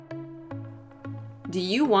Do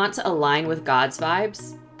you want to align with God's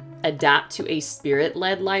vibes, adapt to a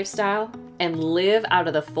spirit-led lifestyle, and live out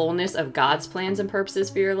of the fullness of God's plans and purposes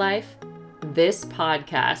for your life? This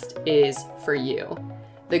podcast is for you.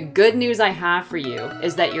 The good news I have for you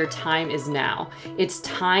is that your time is now. It's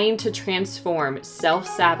time to transform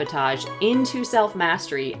self-sabotage into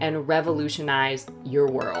self-mastery and revolutionize your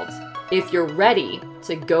world. If you're ready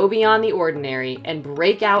to go beyond the ordinary and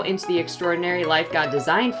break out into the extraordinary life God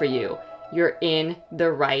designed for you, you're in the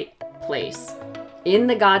right place. In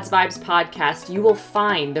the God's Vibes podcast, you will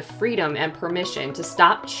find the freedom and permission to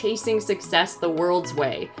stop chasing success the world's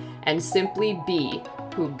way and simply be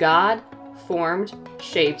who God formed,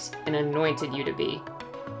 shaped, and anointed you to be.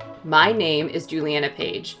 My name is Juliana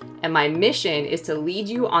Page, and my mission is to lead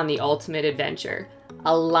you on the ultimate adventure,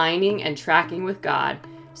 aligning and tracking with God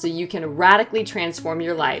so you can radically transform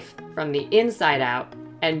your life from the inside out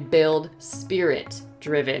and build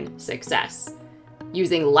spirit-driven success.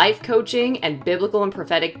 Using life coaching and biblical and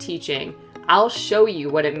prophetic teaching, I'll show you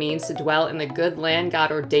what it means to dwell in the good land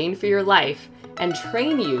God ordained for your life and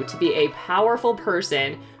train you to be a powerful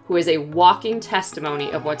person who is a walking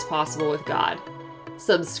testimony of what's possible with God.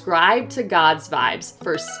 Subscribe to God's Vibes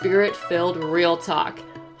for spirit-filled real talk,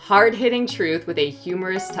 hard-hitting truth with a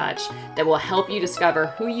humorous touch that will help you discover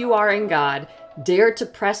who you are in God, dare to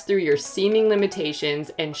press through your seeming limitations,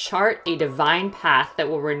 and chart a divine path that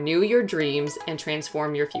will renew your dreams and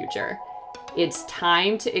transform your future. It's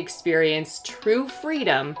time to experience true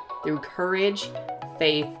freedom through courage,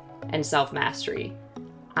 faith, and self-mastery.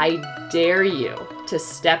 I dare you to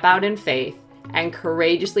step out in faith and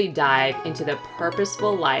courageously dive into the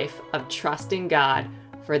purposeful life of trusting God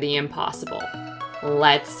for the impossible.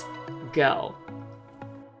 Let's go.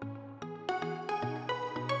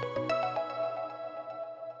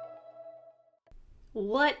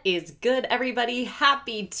 What is good, everybody?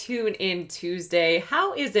 Happy Tune In Tuesday.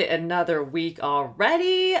 How is it another week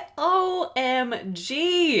already?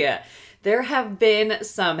 OMG! There have been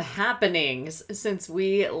some happenings since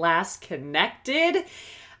we last connected.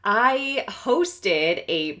 I hosted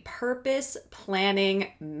a purpose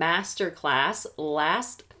planning masterclass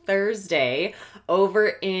last Thursday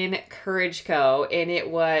over in Courage Co, and it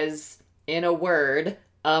was, in a word,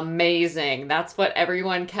 amazing. That's what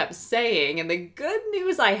everyone kept saying. And the good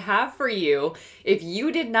news I have for you, if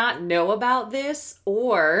you did not know about this,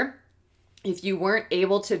 or if you weren't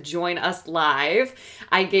able to join us live,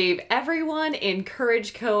 I gave everyone in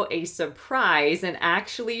Courage Co a surprise and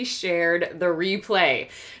actually shared the replay.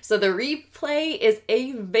 So the replay is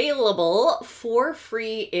available for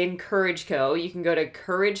free in Courage Co. You can go to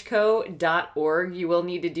courageco.org. You will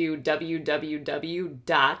need to do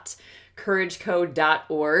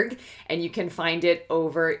www.courageco.org, and you can find it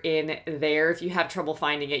over in there. If you have trouble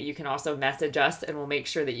finding it, you can also message us and we'll make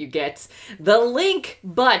sure that you get the link.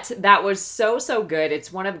 But that was so good.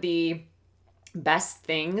 It's one of the best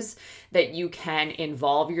things that you can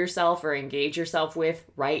involve yourself or engage yourself with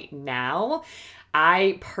right now.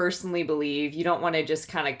 I personally believe you don't want to just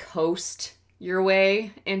kind of coast your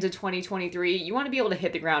way into 2023. You want to be able to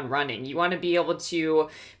hit the ground running. You want to be able to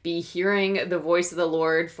be hearing the voice of the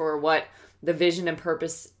Lord for what the vision and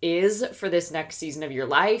purpose is for this next season of your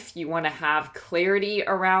life. You want to have clarity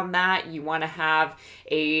around that. You want to have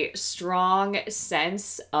a strong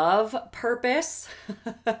sense of purpose.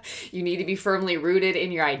 You need to be firmly rooted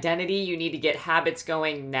in your identity. You need to get habits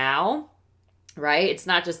going now. Right? It's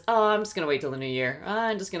not just, I'm just going to wait till the new year.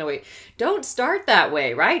 I'm just going to wait. Don't start that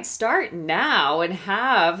way, right? Start now and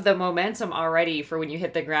have the momentum already for when you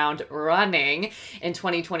hit the ground running in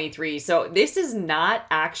 2023. So this is not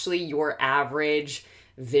actually your average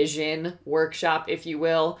vision workshop, if you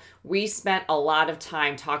will. We spent a lot of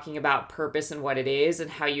time talking about purpose and what it is and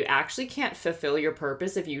how you actually can't fulfill your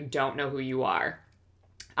purpose if you don't know who you are.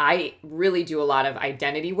 I really do a lot of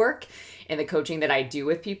identity work in the coaching that I do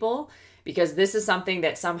with people, because this is something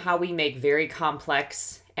that somehow we make very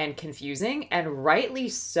complex and confusing, and rightly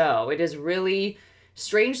so. It is really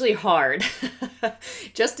strangely hard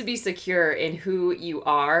just to be secure in who you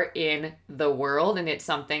are in the world, and it's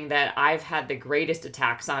something that I've had the greatest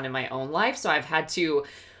attacks on in my own life, so I've had to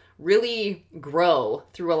really grow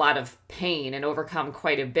through a lot of pain and overcome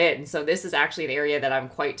quite a bit. And so this is actually an area that I'm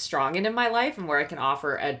quite strong in my life and where I can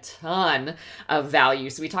offer a ton of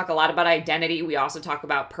value. So we talk a lot about identity. We also talk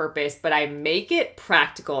about purpose, but I make it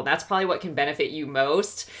practical. That's probably what can benefit you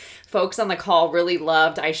most. Folks on the call really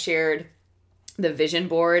loved, I shared the vision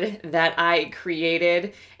board that I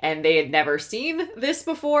created, and they had never seen this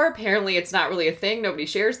before. Apparently it's not really a thing. Nobody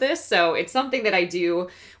shares this. So it's something that I do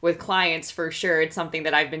with clients for sure. It's something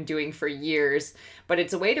that I've been doing for years, but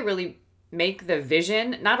it's a way to really make the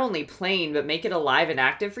vision not only plain, but make it alive and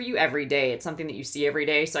active for you every day. It's something that you see every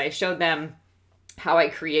day. So I showed them how I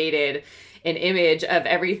created an image of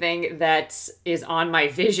everything that is on my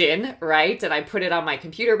vision, right? And I put it on my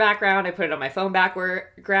computer background. I put it on my phone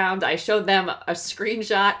background. I showed them a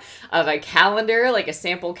screenshot of a calendar, like a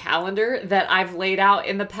sample calendar that I've laid out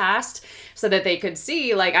in the past so that they could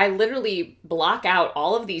see, like, I literally block out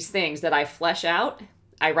all of these things that I flesh out.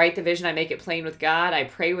 I write the vision. I make it plain with God. I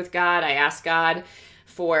pray with God. I ask God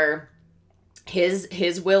for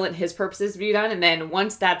his will and his purposes to be done. And then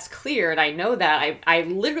once that's clear and I know that, I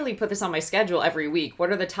literally put this on my schedule every week. What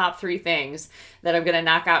are the top 3 things that I'm going to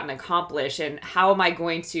knock out and accomplish? And how am I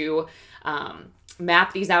going to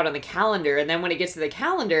map these out on the calendar? And then when it gets to the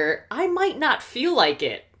calendar, I might not feel like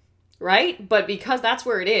it, right? But because that's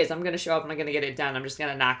where it is, I'm going to show up and I'm going to get it done. I'm just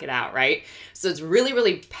going to knock it out, right? So it's really,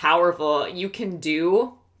 really powerful. You can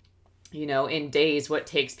do, in days what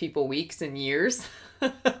takes people weeks and years.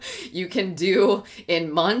 You can do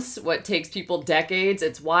in months what takes people decades.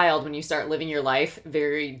 It's wild when you start living your life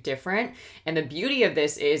very different. And the beauty of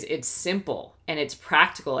this is it's simple and it's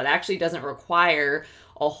practical. It actually doesn't require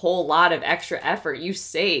a whole lot of extra effort. You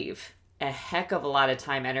save a heck of a lot of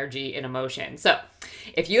time, energy, and emotion. So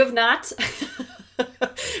if you have not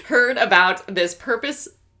heard about this purpose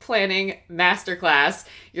planning masterclass,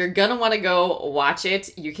 you're gonna want to go watch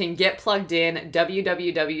it. You can get plugged in,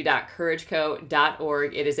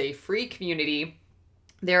 www.courageco.org. It is a free community.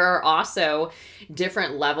 There are also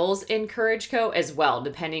different levels in Courage Co as well,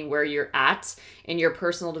 depending where you're at in your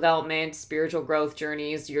personal development, spiritual growth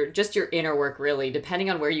journeys, your inner work, really.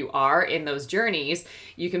 Depending on where you are in those journeys,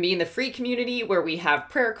 you can be in the free community where we have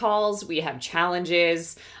prayer calls, we have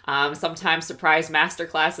challenges, sometimes surprise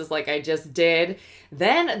masterclasses like I just did.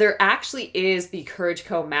 Then there actually is the Courage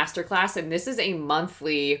Co masterclass, and this is a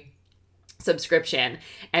monthly subscription,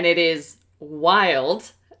 and it is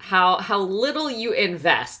wild how little you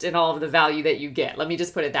invest in all of the value that you get. Let me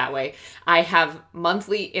just put it that way. I have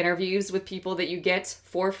monthly interviews with people that you get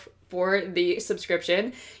for the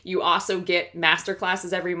subscription. You also get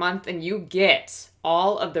masterclasses every month, and you get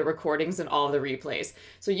all of the recordings and all of the replays.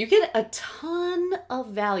 So you get a ton of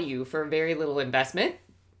value for very little investment.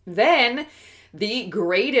 Then the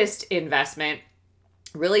greatest investment,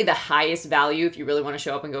 really the highest value, if you really want to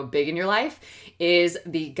show up and go big in your life, is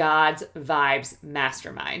the God's Vibes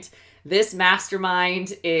Mastermind. This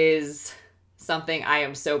mastermind is something I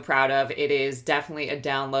am so proud of. It is definitely a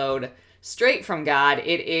download straight from God.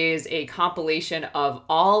 It is a compilation of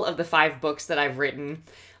all of the 5 books that I've written,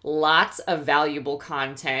 lots of valuable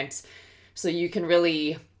content, so you can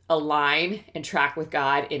really align and track with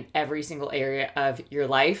God in every single area of your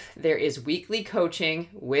life. There is weekly coaching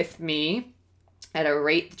with me at a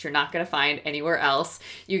rate that you're not going to find anywhere else.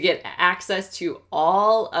 You get access to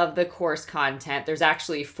all of the course content. There's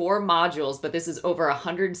actually 4 modules, but this is over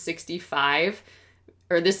 165,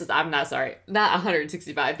 not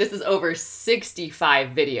 165. This is over 65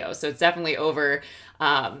 videos. So it's definitely over,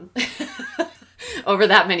 over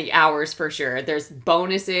that many hours for sure. There's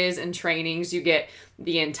bonuses and trainings. You get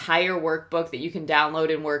the entire workbook that you can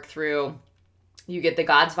download and work through. You get the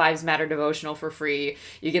God's Vibes Matter devotional for free.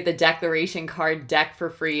 You get the declaration card deck for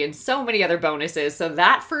free and so many other bonuses. So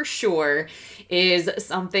that for sure is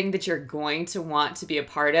something that you're going to want to be a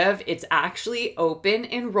part of. It's actually open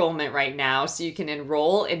enrollment right now, so you can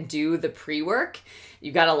enroll and do the pre-work.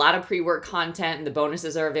 You've got a lot of pre-work content, and the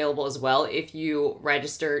bonuses are available as well if you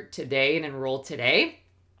register today and enroll today.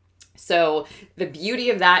 So the beauty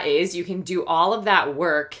of that is you can do all of that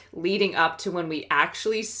work leading up to when we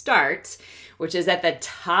actually start, which is at the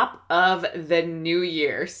top of the new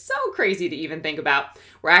year. So crazy to even think about.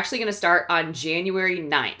 We're actually going to start on January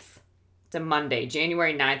 9th. It's a Monday,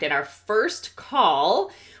 January 9th. And our first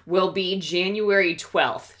call will be January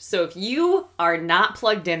 12th. So if you are not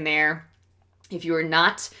plugged in there, if you are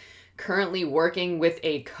not currently working with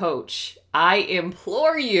a coach, I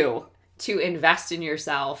implore you to invest in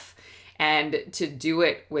yourself and to do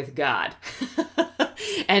it with God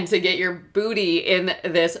and to get your booty in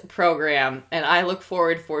this program. And I look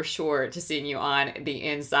forward for sure to seeing you on the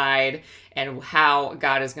inside and how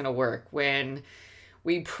God is going to work. When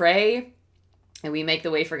we pray and we make the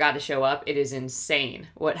way for God to show up, it is insane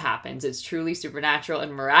what happens. It's truly supernatural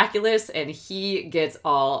and miraculous, and He gets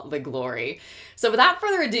all the glory. So without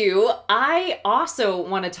further ado, I also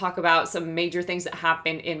want to talk about some major things that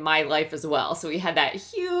happened in my life as well. So we had that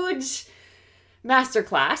huge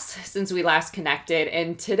masterclass since we last connected,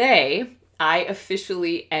 and today I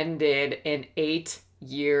officially ended an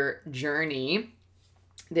 8-year journey.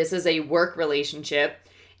 This is a work relationship,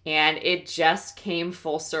 and it just came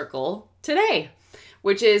full circle today.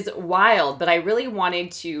 which is wild. But I really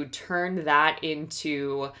wanted to turn that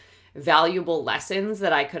into valuable lessons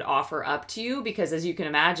that I could offer up to you, because as you can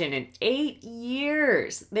imagine, in 8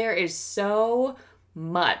 years, there is so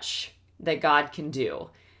much that God can do.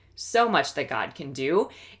 So much that God can do.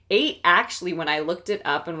 8 actually, when I looked it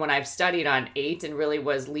up and when I've studied on 8 and really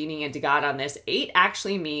was leaning into God on this, 8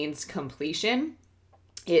 actually means completion.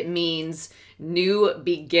 It means new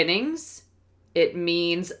beginnings. It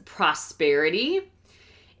means prosperity.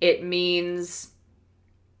 It means,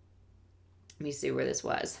 let me see where this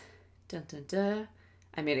was. Dun, dun, dun.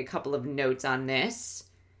 I made a couple of notes on this.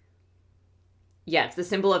 Yeah, it's the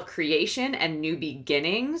symbol of creation and new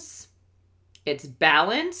beginnings. It's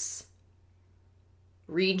balance,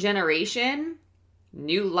 regeneration,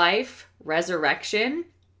 new life, resurrection.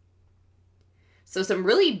 So some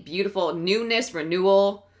really beautiful newness,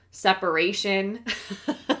 renewal, separation.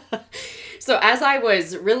 So as I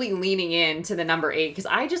was really leaning into the number 8, because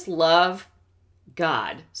I just love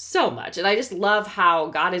God so much. And I just love how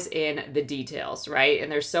God is in the details, right?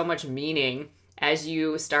 And there's so much meaning as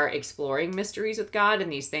you start exploring mysteries with God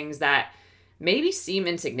and these things that maybe seem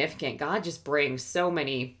insignificant. God just brings so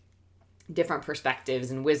many different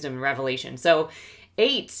perspectives and wisdom and revelation. So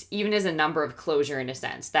 8 even is a number of closure in a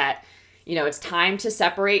sense that, it's time to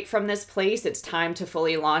separate from this place. It's time to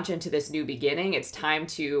fully launch into this new beginning. It's time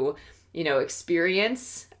to,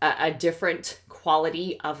 experience a different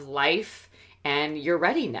quality of life. And you're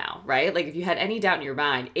ready now, right? Like if you had any doubt in your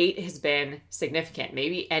mind, 8 has been significant.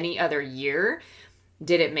 Maybe any other year,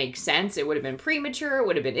 did it make sense? It would have been premature, it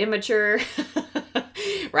would have been immature,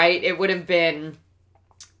 right? It would have been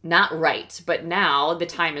not right. But now the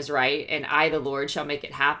time is right, and I, the Lord, shall make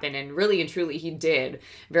it happen. And really and truly, he did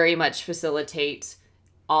very much facilitate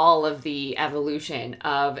all of the evolution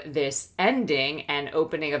of this ending and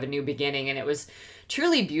opening of a new beginning. And it was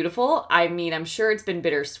truly beautiful. I mean, I'm sure it's been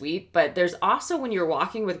bittersweet, but there's also, when you're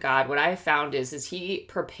walking with God, what I've found is he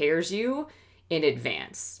prepares you in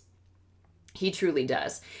advance. He truly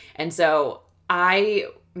does. And so I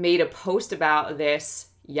made a post about this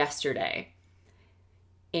yesterday,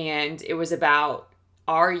 and it was about,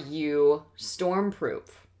 are you stormproof?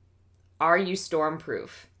 Are you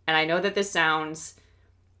stormproof? And I know that this sounds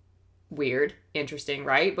weird, interesting,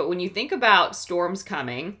 right? But when you think about storms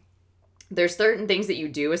coming, there's certain things that you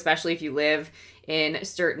do, especially if you live in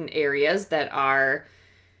certain areas that are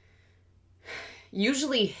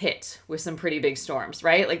usually hit with some pretty big storms,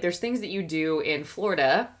 right? Like there's things that you do in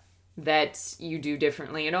Florida that you do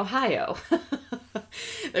differently in Ohio.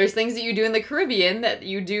 There's things that you do in the Caribbean that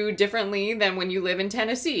you do differently than when you live in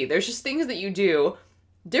Tennessee. There's just things that you do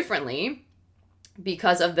differently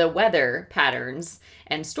because of the weather patterns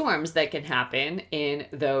and storms that can happen in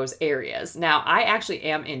those areas. Now, I actually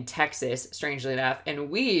am in Texas, strangely enough, and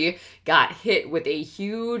we got hit with a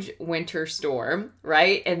huge winter storm,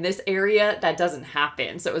 right? In this area, that doesn't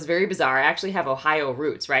happen. So it was very bizarre. I actually have Ohio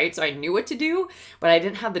roots, right? So I knew what to do, but I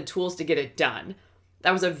didn't have the tools to get it done.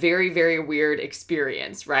 That was a very, very weird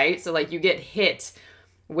experience, right? So like you get hit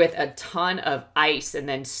with a ton of ice and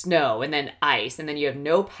then snow and then ice, and then you have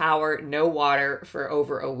no power, no water for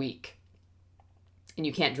over a week. And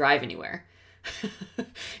you can't drive anywhere.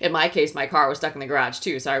 In my case, my car was stuck in the garage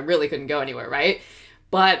too, so I really couldn't go anywhere, right?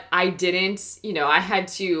 But I didn't, I had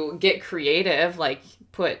to get creative, like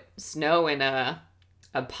put snow in a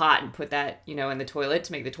pot and put that, in the toilet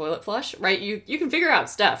to make the toilet flush, right? You can figure out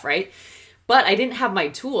stuff, right? But I didn't have my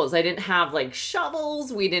tools. I didn't have like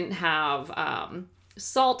shovels. We didn't have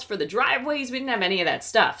salt for the driveways. We didn't have any of that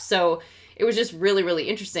stuff. So it was just really, really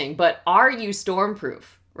interesting. But are you stormproof,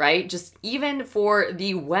 right? Just even for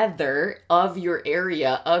the weather of your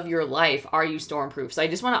area, of your life, are you stormproof? So I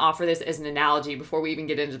just want to offer this as an analogy before we even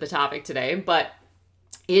get into the topic today. But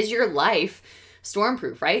is your life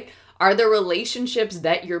stormproof, right? Are the relationships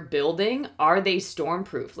that you're building, are they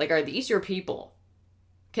stormproof? Like, are these your people?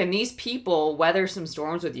 Can these people weather some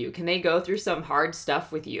storms with you? Can they go through some hard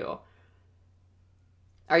stuff with you?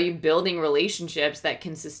 Are you building relationships that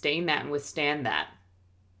can sustain that and withstand that?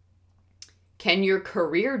 Can your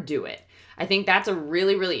career do it? I think that's a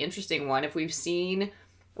really, really interesting one. If we've seen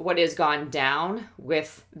what has gone down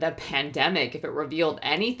with the pandemic, if it revealed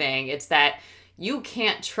anything, it's that you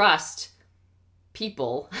can't trust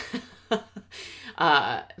people,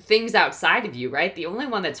 things outside of you, right? The only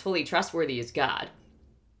one that's fully trustworthy is God.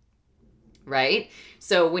 Right?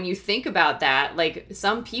 So when you think about that, like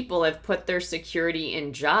some people have put their security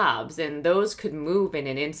in jobs and those could move in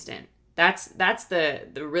an instant. That's the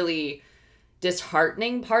really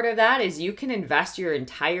disheartening part of that is you can invest your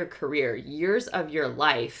entire career, years of your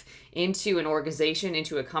life into an organization,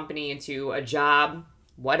 into a company, into a job,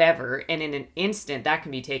 whatever, and in an instant that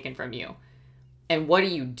can be taken from you. And what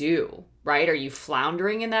do, right? Are you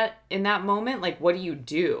floundering in that moment? Like, what do you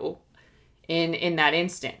do in that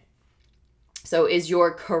instant? So is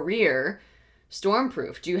your career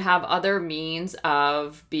stormproof? Do you have other means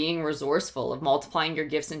of being resourceful, of multiplying your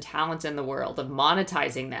gifts and talents in the world, of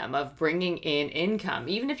monetizing them, of bringing in income?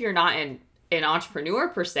 Even if you're not an entrepreneur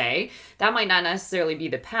per se, that might not necessarily be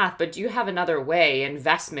the path, but do you have another way?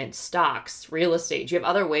 Investment, stocks, real estate. Do you have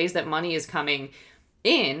other ways that money is coming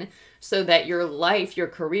in so that your life, your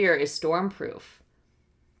career is stormproof,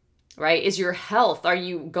 right? Is your health, are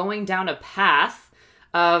you going down a path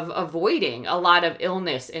of avoiding a lot of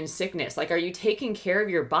illness and sickness? Like, are you taking care of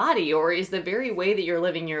your body, or is the very way that you're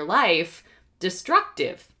living your life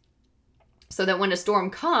destructive? So that when a storm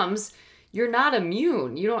comes, you're not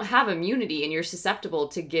immune. You don't have immunity and you're susceptible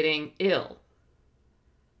to getting ill,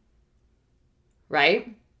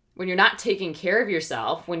 right? When you're not taking care of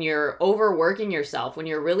yourself, when you're overworking yourself, when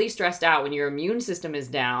you're really stressed out, when your immune system is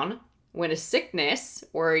down, when a sickness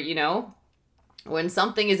or, when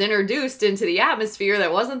something is introduced into the atmosphere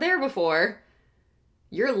that wasn't there before,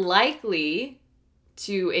 you're likely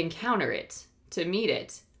to encounter it, to meet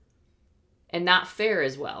it, and not fare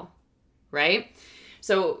as well, right?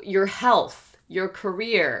 So your health, your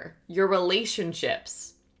career, your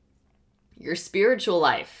relationships, your spiritual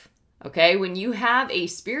life, okay? When you have a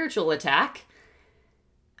spiritual attack,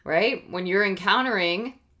 right? When you're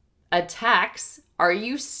encountering attacks, are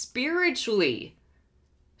you spiritually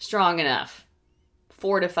strong enough,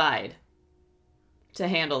 fortified to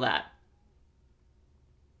handle that?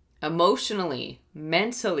 Emotionally,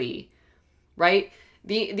 mentally, right?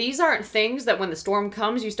 These aren't things that when the storm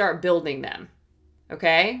comes, you start building them,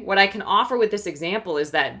 okay? What I can offer with this example is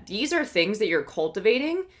that these are things that you're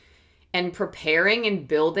cultivating and preparing and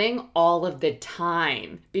building all of the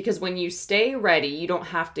time. Because when you stay ready, you don't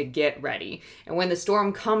have to get ready. And when the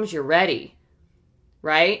storm comes, you're ready,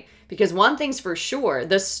 right? Because one thing's for sure,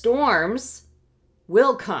 the storms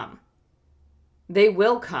will come. They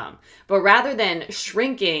will come. But rather than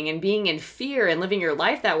shrinking and being in fear and living your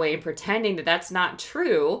life that way and pretending that that's not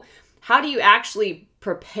true, how do you actually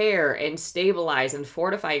prepare and stabilize and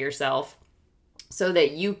fortify yourself so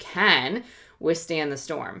that you can withstand the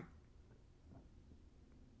storm?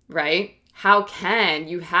 Right? How can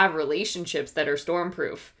you have relationships that are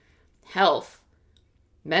stormproof? Health,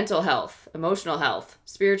 mental health, emotional health,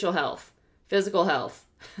 spiritual health, physical health,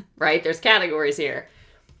 right? There's categories here.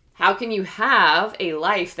 How can you have a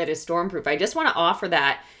life that is stormproof? I just want to offer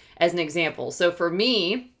that as an example. So for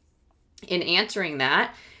me, in answering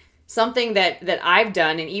that, something that I've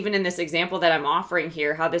done, and even in this example that I'm offering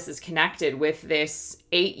here, how this is connected with this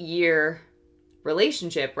 8-year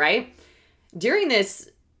relationship, right? During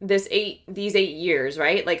these 8 years,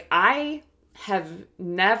 right? Like, I have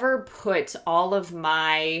never put all of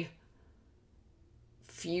my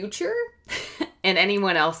future in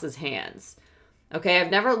anyone else's hands. Okay,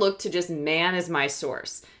 I've never looked to just man as my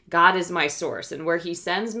source. God is my source, and where he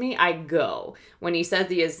sends me, I go. When he says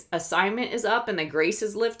the assignment is up and the grace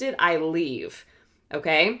is lifted, I leave.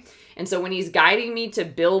 Okay? And so when he's guiding me to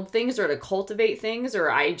build things or to cultivate things,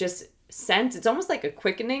 or I just sense, it's almost like a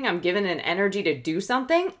quickening, I'm given an energy to do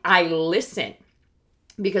something, I listen.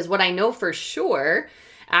 Because what I know for sure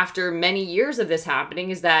after many years of this happening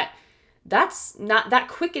is that that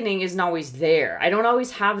quickening isn't always there. I don't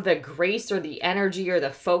always have the grace or the energy or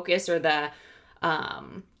the focus or the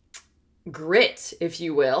grit, if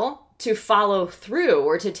you will, to follow through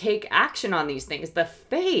or to take action on these things. The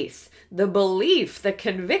faith, the belief, the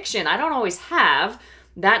conviction, I don't always have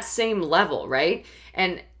that same level, right?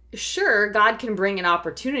 And sure, God can bring an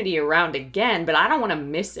opportunity around again, but I don't want to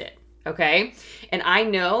miss it, okay? And I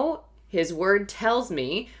know his word tells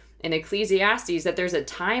me in Ecclesiastes that there's a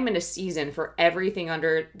time and a season for everything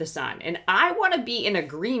under the sun. And I want to be in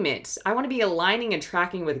agreement. I want to be aligning and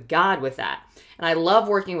tracking with God with that. And I love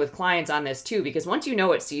working with clients on this too, because once you know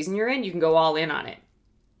what season you're in, you can go all in on it,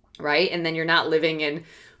 right? And then you're not living in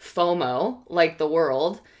FOMO like the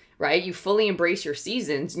world, right? You fully embrace your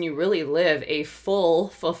seasons and you really live a full,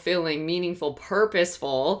 fulfilling, meaningful,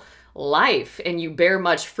 purposeful life. And you bear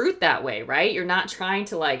much fruit that way, right? You're not trying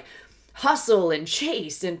to like hustle and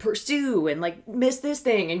chase and pursue and like miss this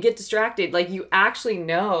thing and get distracted. Like, you actually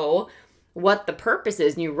know what the purpose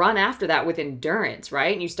is and you run after that with endurance,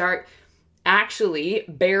 right? And you start actually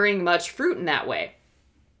bearing much fruit in that way.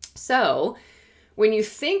 So when you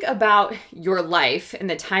think about your life and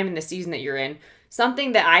the time and the season that you're in,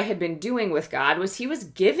 something that I had been doing with God was he was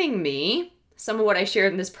giving me some of what I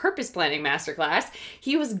shared in this purpose planning masterclass.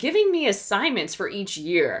 He was giving me assignments for each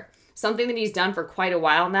year. Something that he's done for quite a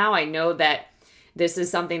while now. I know that This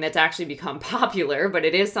is something that's actually become popular, but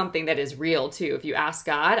it is something that is real too. If you ask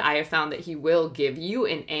God, I have found that he will give you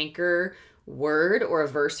an anchor word or a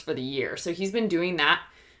verse for the year. So he's been doing that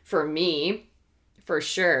for me, for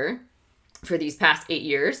sure, for these past 8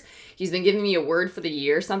 years. He's been giving me a word for the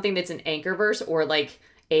year, something that's an anchor verse or like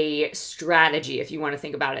a strategy, if you want to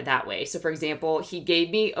think about it that way. So for example, he gave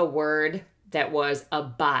me a word that was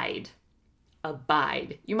abide.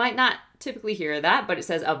 Abide. You might not typically hear that, but it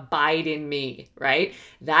says abide in me, right?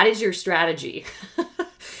 That is your strategy.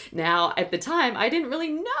 Now, at the time, I didn't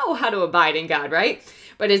really know how to abide in God, right?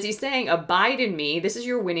 But as he's saying, abide in me, this is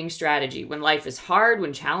your winning strategy. When life is hard,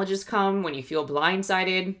 when challenges come, when you feel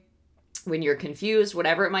blindsided, when you're confused,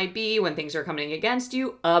 whatever it might be, when things are coming against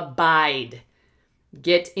you, abide.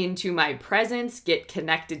 Get into my presence, get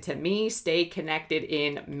connected to me, stay connected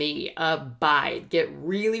in me, abide. Get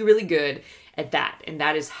really, really good at that. And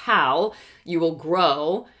that is how you will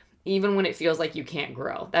grow even when it feels like you can't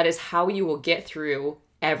grow. That is how you will get through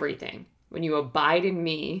everything. When you abide in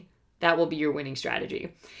me, that will be your winning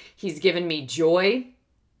strategy. He's given me joy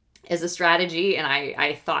as a strategy, and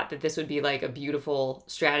I thought that this would be like a beautiful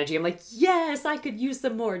strategy. I'm like, yes, I could use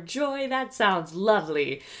some more joy. That sounds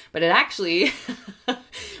lovely. But it actually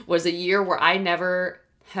was a year where I never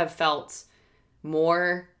have felt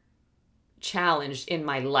more challenged in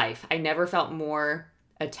my life. I never felt more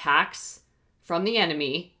attacks from the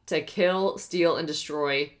enemy to kill, steal, and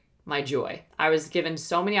destroy my joy. I was given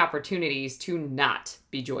so many opportunities to not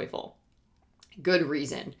be joyful. Good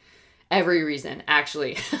reason. Every reason,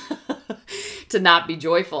 actually, to not be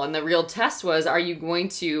joyful. And the real test was, are you going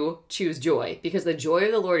to choose joy? Because the joy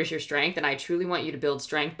of the Lord is your strength, and I truly want you to build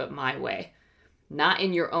strength, but my way. Not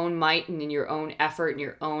in your own might and in your own effort and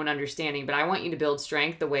your own understanding, but I want you to build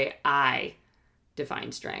strength the way I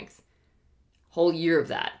define strength. Whole year of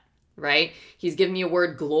that, right? He's given me a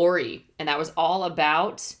word, glory, and that was all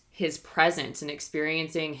about his presence and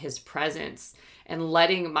experiencing his presence and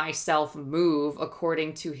letting myself move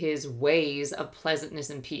according to his ways of pleasantness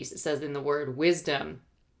and peace. It says in the word wisdom,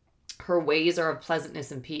 her ways are of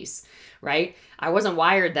pleasantness and peace, right? I wasn't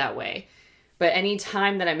wired that way. But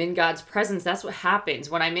anytime that I'm in God's presence, that's what happens.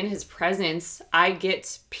 When I'm in his presence, I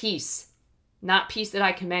get peace. Not peace that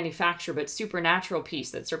I can manufacture, but supernatural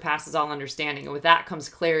peace that surpasses all understanding. And with that comes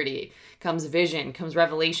clarity, comes vision, comes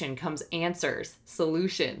revelation, comes answers,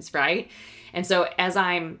 solutions, right? And so as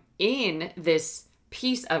I'm in this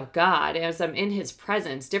peace of God, as I'm in his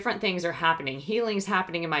presence, different things are happening. Healing's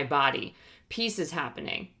happening in my body. Peace is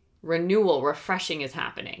happening. Renewal, refreshing is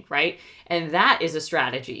happening, right? And that is a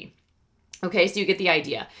strategy. Okay, so you get the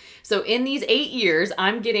idea. So in these 8 years,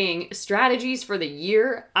 I'm getting strategies for the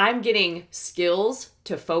year. I'm getting skills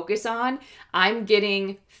to focus on. I'm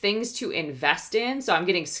getting things to invest in. So I'm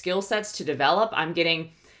getting skill sets to develop. I'm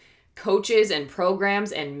getting coaches and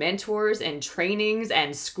programs and mentors and trainings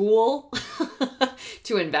and school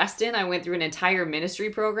to invest in. I went through an entire ministry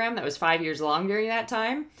program that was 5 years long during that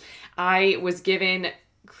time. I was given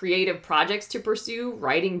creative projects to pursue,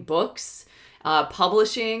 writing books,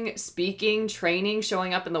 publishing, speaking, training,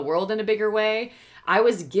 showing up in the world in a bigger way. I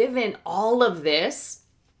was given all of this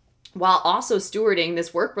while also stewarding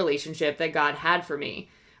this work relationship that God had for me,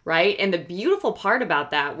 right? And the beautiful part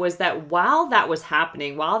about that was that while that was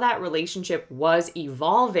happening, while that relationship was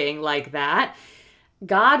evolving like that,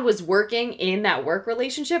 God was working in that work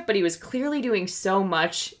relationship, but he was clearly doing so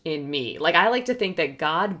much in me. Like, I like to think that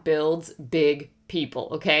God builds big people,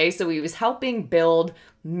 okay? So he was helping build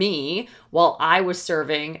me while I was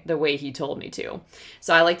serving the way he told me to.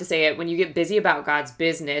 So I like to say it, when you get busy about God's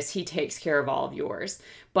business, he takes care of all of yours.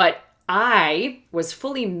 But I was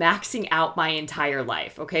fully maxing out my entire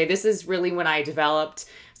life, okay? This is really when I developed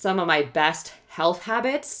some of my best health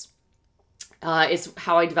habits. It's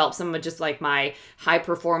how I developed some of just like my high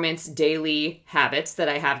performance daily habits that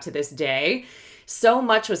I have to this day. So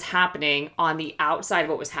much was happening on the outside of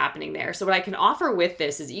what was happening there. So what I can offer with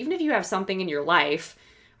this is, even if you have something in your life,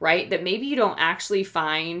 right, that maybe you don't actually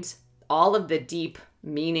find all of the deep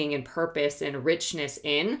meaning and purpose and richness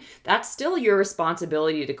in, that's still your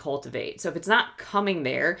responsibility to cultivate. So if it's not coming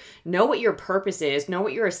there, know what your purpose is, know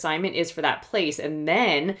what your assignment is for that place, and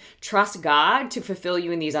then trust God to fulfill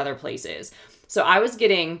you in these other places. So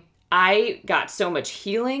I got so much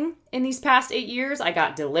healing in these past 8 years. I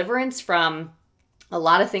got deliverance from a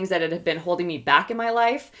lot of things that had been holding me back in my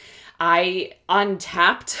life. I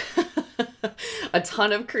untapped a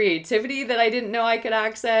ton of creativity that I didn't know I could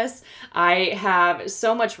access. I have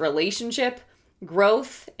so much relationship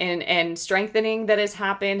growth and strengthening that has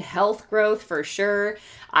happened, health growth for sure.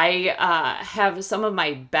 I have some of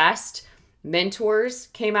my best mentors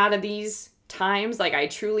came out of these times. Like I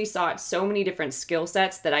truly sought so many different skill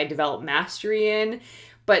sets that I developed mastery in.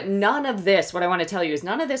 But none of this, what I want to tell you is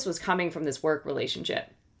none of this was coming from this work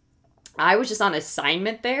relationship. I was just on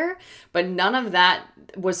assignment there, but none of that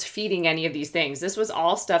was feeding any of these things. This was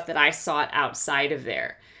all stuff that I sought outside of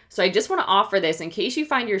there. So I just want to offer this in case you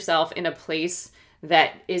find yourself in a place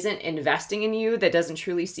that isn't investing in you, that doesn't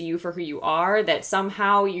truly see you for who you are, that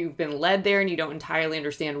somehow you've been led there and you don't entirely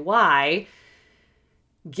understand why.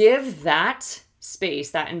 Give that space,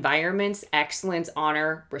 that environment's excellence,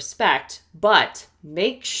 honor, respect, but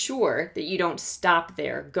make sure that you don't stop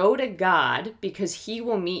there. Go to God because He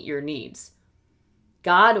will meet your needs.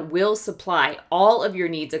 God will supply all of your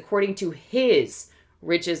needs according to His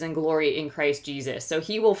riches and glory in Christ Jesus. So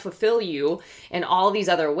He will fulfill you in all these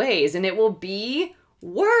other ways, and it will be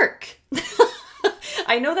work.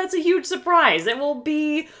 I know that's a huge surprise. It will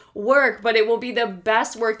be work, but it will be the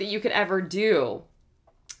best work that you could ever do.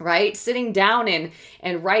 Right? Sitting down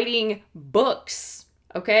and writing books.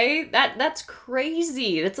 Okay? That's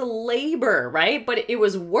crazy. That's a labor, right? But it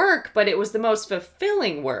was work, but it was the most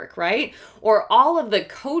fulfilling work, right? Or all of the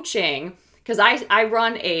coaching, because I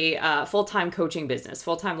run a full-time coaching business,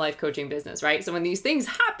 full-time life coaching business, right? So when these things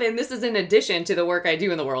happen, this is in addition to the work I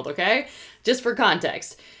do in the world, okay? Just for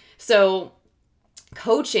context. So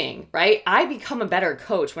coaching, right? I become a better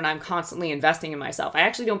coach when I'm constantly investing in myself. I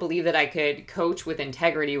actually don't believe that I could coach with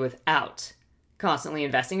integrity without constantly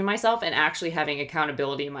investing in myself and actually having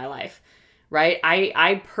accountability in my life, right?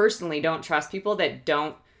 I personally don't trust people that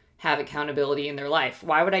don't have accountability in their life.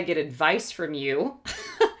 Why would I get advice from you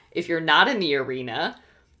if you're not in the arena,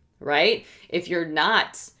 right? If you're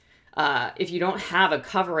not, if you don't have a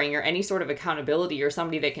covering or any sort of accountability or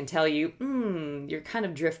somebody that can tell you, you're kind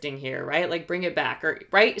of drifting here, right? Like bring it back, or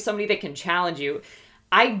right? Somebody that can challenge you.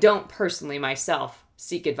 I don't personally myself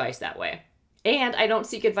seek advice that way. And I don't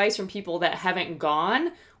seek advice from people that haven't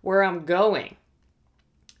gone where I'm going,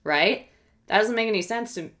 right? That doesn't make any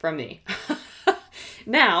sense from me.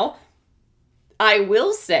 Now, I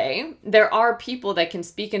will say there are people that can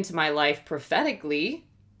speak into my life prophetically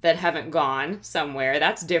that haven't gone somewhere.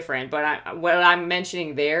 That's different. But what I'm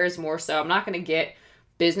mentioning there is more so I'm not going to get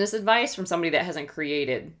business advice from somebody that hasn't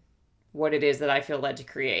created what it is that I feel led to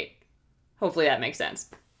create. Hopefully that makes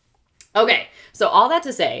sense. Okay, so all that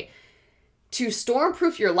to say, to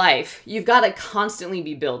storm-proof your life, you've got to constantly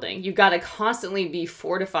be building. You've got to constantly be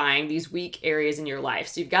fortifying these weak areas in your life.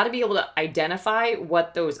 So you've got to be able to identify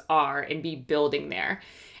what those are and be building there.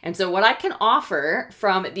 And so what I can offer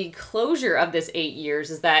from the closure of this 8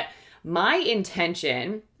 years is that my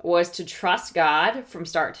intention was to trust God from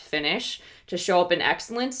start to finish, to show up in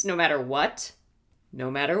excellence no matter what,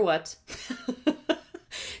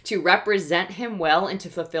 to represent Him well and to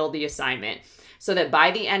fulfill the assignment. So that by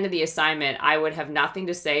the end of the assignment, I would have nothing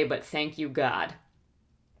to say but thank you, God.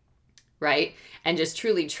 Right? And just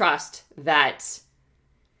truly trust that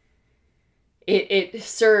it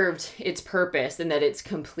served its purpose and that it's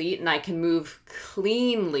complete and I can move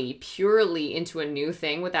cleanly, purely into a new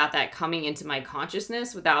thing without that coming into my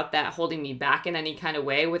consciousness, without that holding me back in any kind of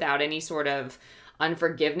way, without any sort of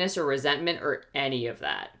unforgiveness or resentment or any of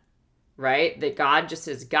that. Right? That God just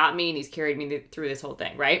has got me and He's carried me through this whole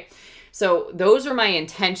thing, right? So those are my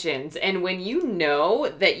intentions. And when you know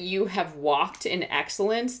that you have walked in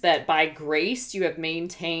excellence, that by grace you have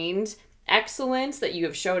maintained excellence, that you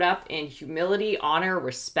have showed up in humility, honor,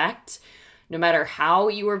 respect, no matter how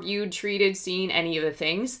you were viewed, treated, seen, any of the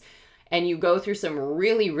things, and you go through some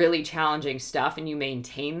really, really challenging stuff and you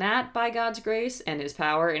maintain that by God's grace and His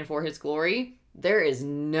power and for His glory, there is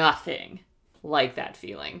nothing like that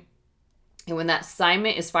feeling. And when that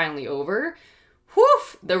assignment is finally over,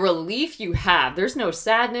 the relief you have, there's no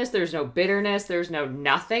sadness, there's no bitterness, there's no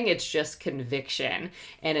nothing. It's just conviction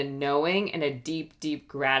and a knowing and a deep, deep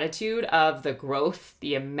gratitude of the growth,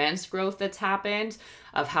 the immense growth that's happened,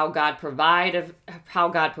 of how God provided,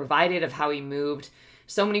 of how He moved.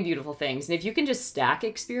 So many beautiful things. And if you can just stack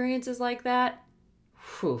experiences like that,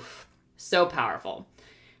 so powerful.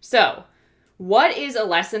 So, what is a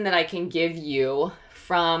lesson that I can give you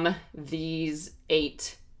from these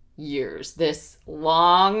 8 years, this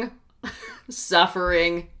long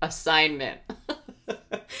suffering assignment?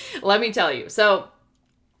 Let me tell you. So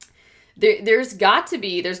there's going to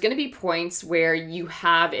be points where you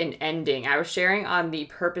have an ending. I was sharing on the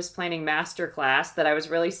Purpose Planning Masterclass that I was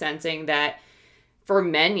really sensing that for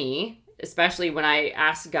many, especially when I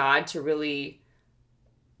asked God to really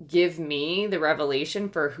give me the revelation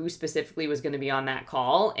for who specifically was going to be on that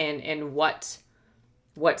call and what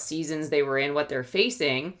seasons they were in, what they're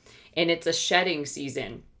facing. And it's a shedding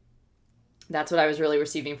season. That's what I was really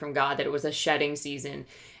receiving from God, that it was a shedding season.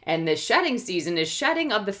 And the shedding season is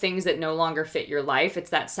shedding of the things that no longer fit your life. It's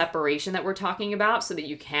that separation that we're talking about so that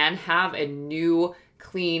you can have a new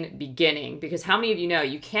clean beginning. Because how many of you know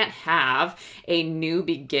you can't have a new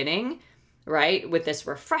beginning, right? With this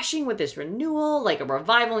refreshing, with this renewal, like a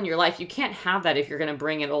revival in your life. You can't have that if you're going to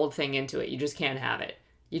bring an old thing into it. You just can't have it.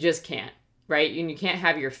 You just can't, right? And you can't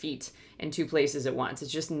have your feet in two places at once.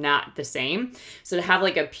 It's just not the same. So to have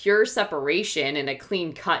like a pure separation and a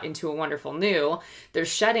clean cut into a wonderful new, there's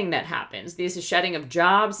shedding that happens. This is shedding of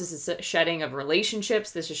jobs. This is shedding of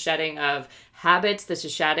relationships. This is shedding of habits. This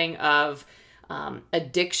is shedding of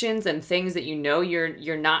addictions and things that you know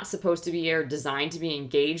you're not supposed to be or designed to be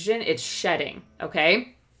engaged in. It's shedding,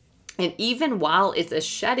 okay? And even while it's a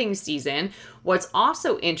shedding season, what's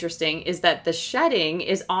also interesting is that the shedding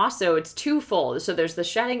is also, it's twofold. So there's the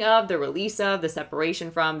shedding of, the release of, the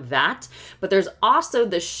separation from that, but there's also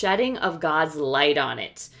the shedding of God's light on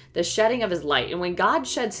it, the shedding of his light. And when God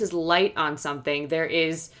sheds his light on something, there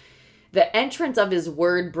is the entrance of his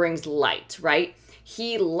word brings light, right?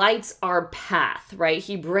 He lights our path, right?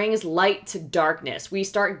 He brings light to darkness. We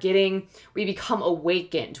become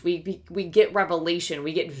awakened. We get revelation,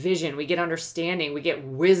 we get vision, we get understanding, we get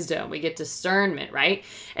wisdom, we get discernment, right?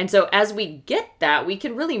 And so as we get that, we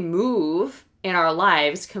can really move in our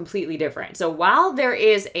lives completely different. So while there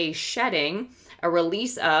is a shedding, a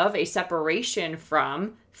release of, a separation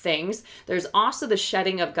from things, there's also the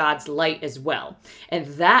shedding of God's light as well. And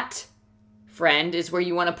that, friend, is where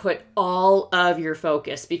you want to put all of your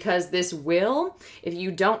focus, because this will, if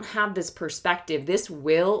you don't have this perspective, this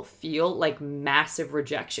will feel like massive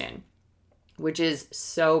rejection, which is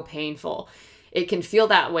so painful. It can feel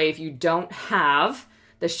that way if you don't have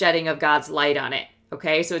the shedding of God's light on it.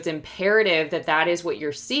 Okay, so it's imperative that that is what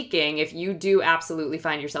you're seeking if you do absolutely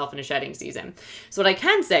find yourself in a shedding season. So what I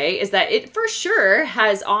can say is that it for sure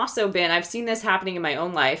has also been, I've seen this happening in my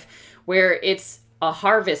own life, where it's a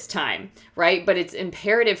harvest time, right? But it's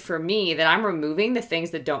imperative for me that I'm removing the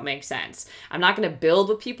things that don't make sense. I'm not going to build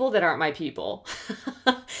with people that aren't my people.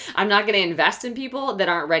 I'm not going to invest in people that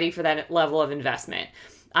aren't ready for that level of investment.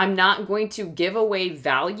 I'm not going to give away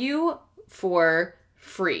value for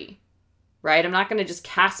free, right? I'm not going to just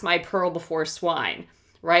cast my pearl before swine,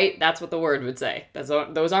 right? That's what the word would say. Those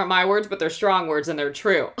aren't my words, but they're strong words and they're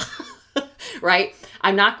true. Right?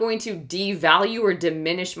 I'm not going to devalue or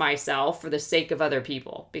diminish myself for the sake of other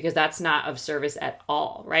people, because that's not of service at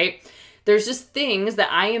all, right? There's just things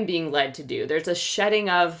that I am being led to do. There's a shedding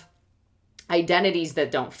of identities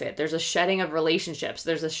that don't fit. There's a shedding of relationships.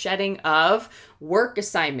 There's a shedding of work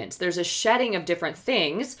assignments. There's a shedding of different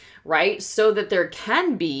things, right? So that there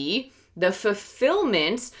can be the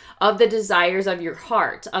fulfillment of the desires of your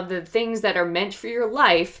heart, of the things that are meant for your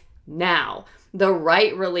life now. The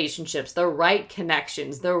right relationships, the right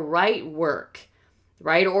connections, the right work,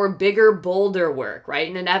 right? Or bigger, bolder work, right?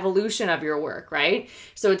 And an evolution of your work, right?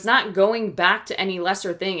 So it's not going back to any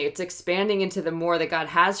lesser thing. It's expanding into the more that God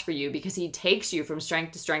has for you, because he takes you from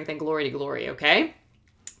strength to strength and glory to glory, okay?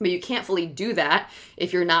 But you can't fully do that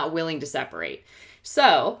if you're not willing to separate.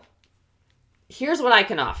 So here's what I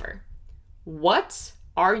can offer. What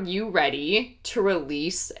are you ready to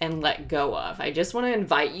release and let go of? I just want to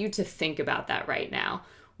invite you to think about that right now.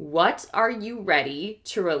 What are you ready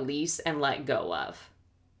to release and let go of?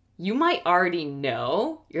 You might already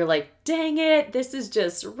know. You're like, dang it, this is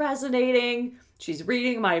just resonating. She's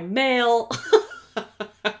reading my mail.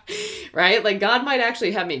 Right? Like God might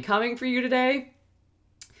actually have me coming for you today.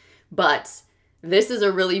 But this is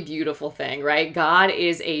a really beautiful thing, right? God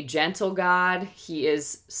is a gentle God. He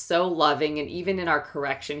is so loving, and even in our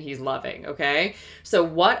correction, he's loving, okay? So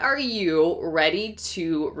what are you ready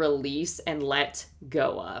to release and let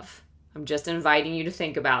go of? I'm just inviting you to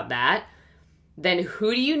think about that. Then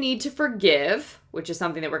who do you need to forgive, which is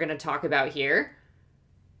something that we're going to talk about here?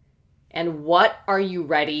 And what are you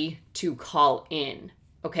ready to call in?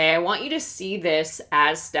 Okay, I want you to see this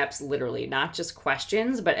as steps, literally, not just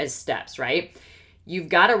questions, but as steps, right? You've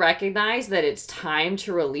got to recognize that it's time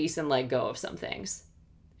to release and let go of some things.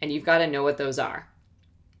 And you've got to know what those are.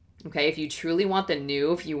 Okay, if you truly want the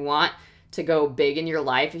new, if you want to go big in your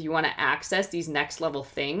life, if you want to access these next level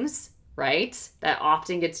things, right, that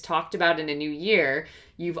often gets talked about in a new year,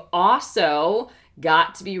 you've also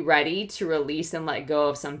got to be ready to release and let go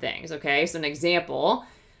of some things, okay? So an example,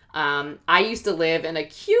 I used to live in a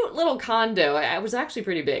cute little condo. I was actually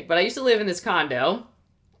pretty big, but I used to live in this condo.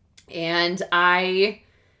 And I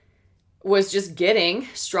was just getting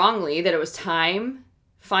strongly that it was time,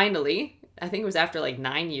 finally, I think it was after like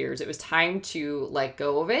 9 years, it was time to let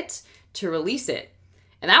go of it, to release it.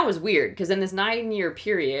 And that was weird, because in this 9-year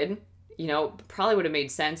period, you know, probably would have made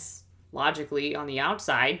sense logically on the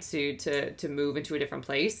outside to move into a different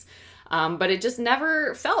place. But it just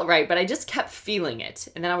never felt right, but I just kept feeling it.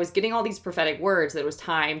 And then I was getting all these prophetic words that it was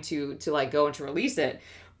time to like go and to release it.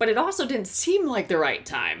 But it also didn't seem like the right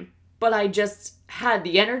time. But I just had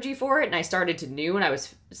the energy for it, and I started to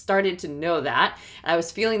started to know that. And I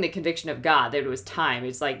was feeling the conviction of God that it was time.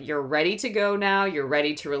 It's like, you're ready to go now. You're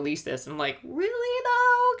ready to release this. And I'm like, really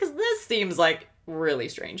though? Because this seems like really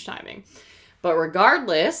strange timing. But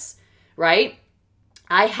regardless, right?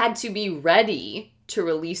 I had to be ready to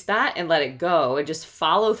release that and let it go and just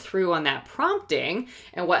follow through on that prompting.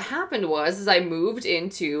 And what happened was I moved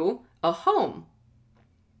into a home.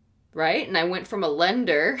 Right? And I went from a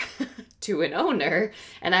lender to an owner,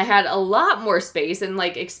 and I had a lot more space and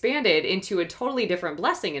like expanded into a totally different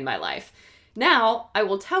blessing in my life. Now, I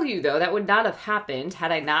will tell you though, that would not have happened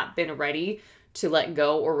had I not been ready to let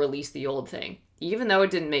go or release the old thing. Even though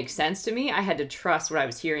it didn't make sense to me, I had to trust what I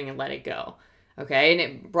was hearing and let it go. Okay? And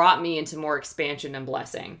it brought me into more expansion and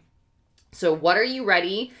blessing. So what are you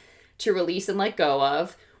ready to release and let go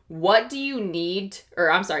of? What do you need,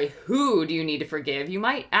 who do you need to forgive? You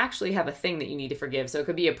might actually have a thing that you need to forgive. So it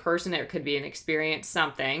could be a person, it could be an experience,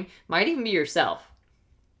 something. Might even be yourself.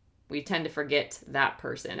 We tend to forget that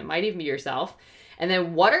person. It might even be yourself. And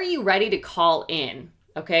then what are you ready to call in?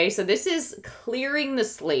 Okay, so this is clearing the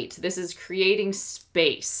slate. This is creating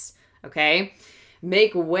space. Okay,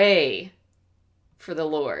 make way for the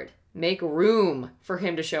Lord. Make room for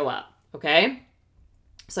him to show up. Okay,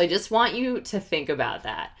 so I just want you to think about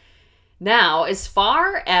that. Now, as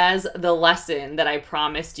far as the lesson that I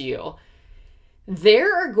promised you,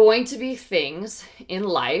 there are going to be things in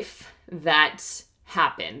life that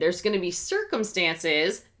happen. There's going to be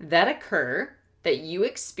circumstances that occur that you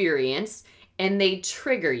experience and they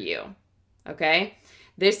trigger you. Okay?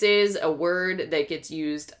 This is a word that gets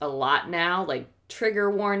used a lot now, like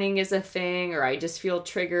trigger warning is a thing, or I just feel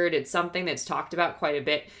triggered. It's something that's talked about quite a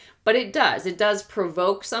bit, but it does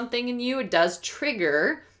provoke something in you. It does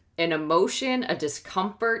trigger an emotion, a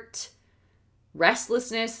discomfort,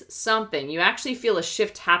 restlessness, something. You actually feel a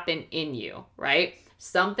shift happen in you, right?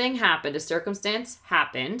 Something happened, a circumstance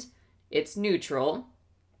happened. It's neutral.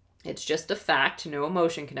 It's just a fact, no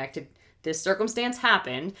emotion connected. This circumstance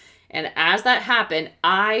happened, and as that happened,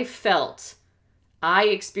 I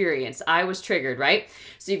experienced, I was triggered, right?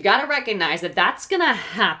 So you've got to recognize that that's going to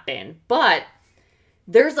happen, but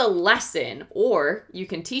there's a lesson, or you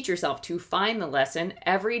can teach yourself to find the lesson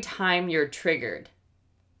every time you're triggered.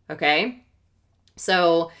 Okay?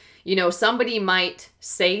 So, somebody might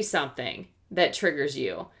say something that triggers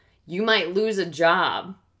you. You might lose a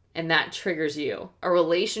job and that triggers you. A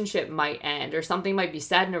relationship might end, or something might be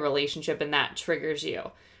said in a relationship and that triggers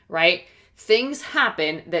you, right? Things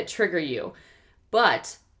happen that trigger you,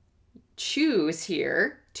 but choose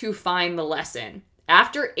here to find the lesson.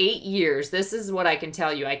 After 8 years, this is what I can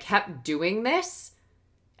tell you. I kept doing this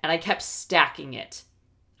and I kept stacking it.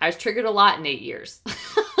 I was triggered a lot in 8 years,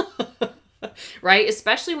 right?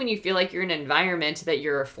 Especially when you feel like you're in an environment that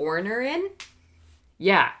you're a foreigner in.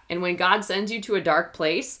 Yeah. And when God sends you to a dark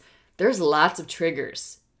place, there's lots of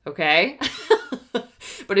triggers. Okay.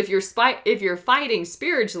 But if you're fighting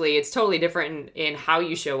spiritually, it's totally different in how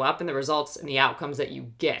you show up and the results and the outcomes that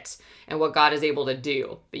you get and what God is able to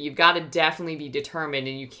do. But you've got to definitely be determined,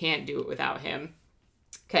 and you can't do it without him.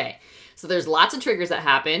 Okay. So there's lots of triggers that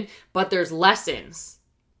happen, but there's lessons.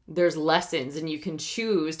 There's lessons, and you can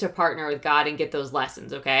choose to partner with God and get those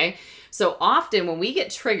lessons. Okay. So often when we get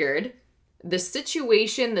triggered, the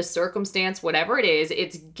situation, the circumstance, whatever it is,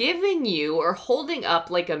 it's giving you or holding up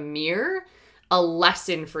like a mirror, a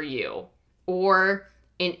lesson for you, or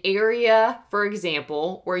an area, for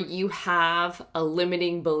example, where you have a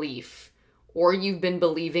limiting belief or you've been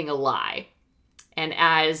believing a lie. And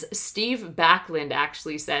as Steve Backlund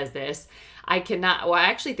actually says this, I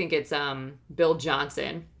actually think it's Bill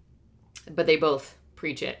Johnson, but they both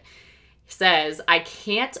preach it. Says, I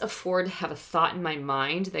can't afford to have a thought in my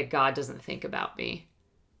mind that God doesn't think about me.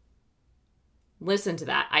 Listen to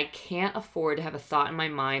that. I can't afford to have a thought in my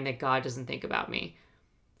mind that God doesn't think about me.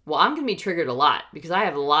 Well, I'm going to be triggered a lot because I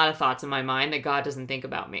have a lot of thoughts in my mind that God doesn't think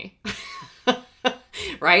about me.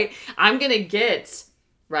 Right? I'm going to get,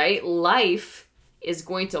 right? Life is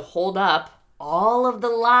going to hold up all of the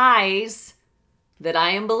lies that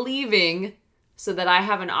I am believing so that I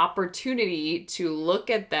have an opportunity to look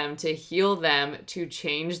at them, to heal them, to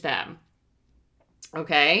change them.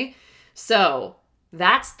 Okay? So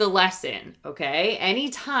that's the lesson, okay?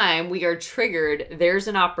 Anytime we are triggered, there's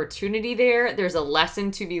an opportunity there. There's a lesson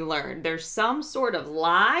to be learned. There's some sort of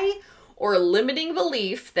lie or limiting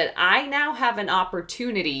belief that I now have an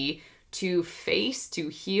opportunity to face, to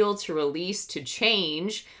heal, to release, to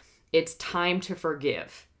change, it's time to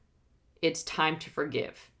forgive. It's time to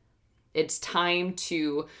forgive. It's time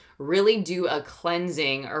to really do a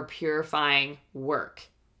cleansing or purifying work.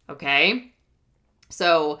 Okay?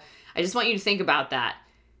 So I just want you to think about that.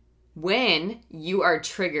 When you are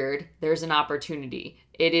triggered, there's an opportunity.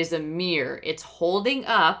 It is a mirror. It's holding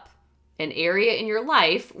up an area in your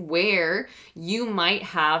life where you might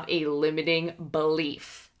have a limiting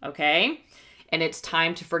belief, okay? And it's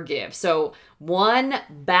time to forgive. So one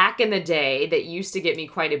back in the day that used to get me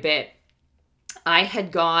quite a bit, I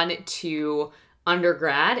had gone to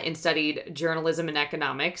undergrad and studied journalism and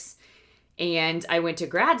economics, and I went to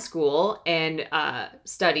grad school and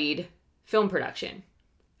studied film production.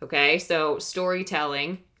 Okay, so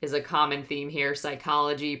storytelling is a common theme here.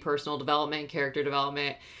 Psychology, personal development, character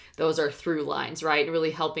development. Those are through lines, right? Really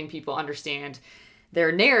helping people understand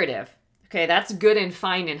their narrative. Okay, that's good and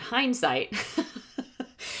fine in hindsight.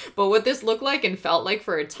 But what this looked like and felt like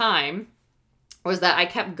for a time was that I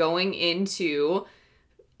kept going into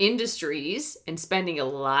industries and spending a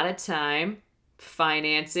lot of time,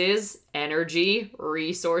 finances, energy,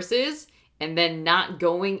 resources, and then not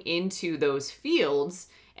going into those fields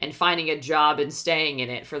and finding a job and staying in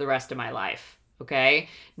it for the rest of my life, okay?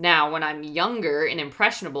 Now, when I'm younger and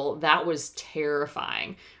impressionable, that was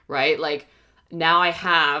terrifying, right? Like, now I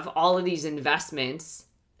have all of these investments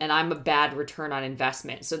and I'm a bad return on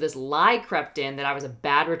investment. So this lie crept in that I was a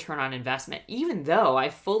bad return on investment, even though I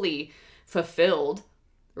fully fulfilled,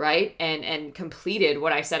 right? And completed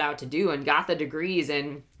what I set out to do and got the degrees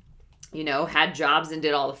and, you know, had jobs and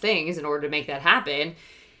did all the things in order to make that happen.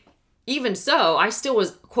 Even so, I still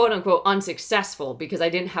was quote unquote unsuccessful because I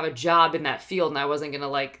didn't have a job in that field and I wasn't going to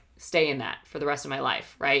like stay in that for the rest of my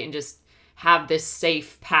life, right? And just have this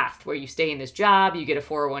safe path where you stay in this job, you get a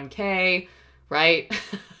 401k, right?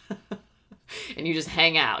 And you just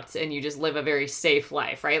hang out and you just live a very safe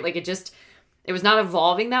life, right? Like it was not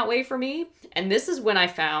evolving that way for me. And this is when I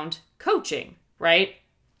found coaching, right?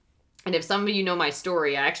 And if some of you know my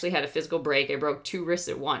story, I actually had a physical break. I broke 2 wrists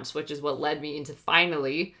at once, which is what led me into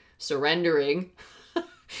finally surrendering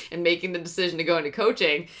and making the decision to go into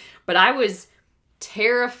coaching. But I was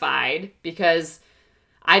terrified because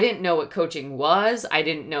I didn't know what coaching was. I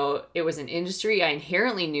didn't know it was an industry. I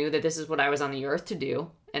inherently knew that this is what I was on the earth to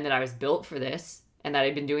do and that I was built for this and that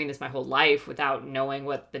I'd been doing this my whole life without knowing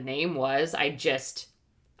what the name was.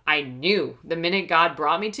 I knew the minute God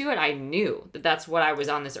brought me to it, I knew that that's what I was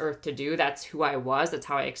on this earth to do. That's who I was. That's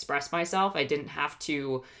how I expressed myself. I didn't have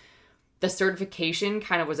to. The certification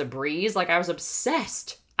kind of was a breeze. Like I was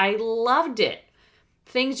obsessed. I loved it.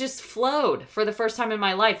 Things just flowed for the first time in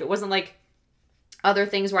my life. It wasn't like other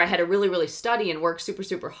things where I had to really, really study and work super,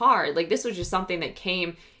 super hard. Like this was just something that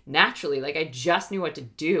came naturally. Like I just knew what to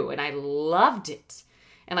do and I loved it.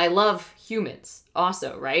 And I love humans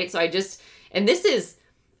also, right? So and this is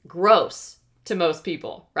gross to most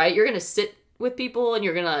people, right? You're going to sit with people and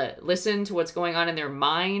you're going to listen to what's going on in their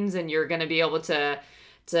minds and you're going to be able to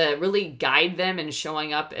really guide them in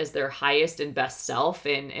showing up as their highest and best self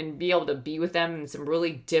and be able to be with them in some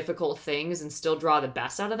really difficult things and still draw the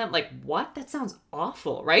best out of them. Like, what? That sounds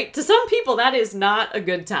awful, right? To some people, that is not a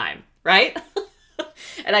good time, right?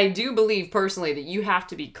 And I do believe personally that you have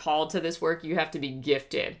to be called to this work. You have to be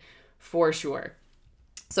gifted for sure.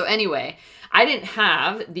 So anyway, I didn't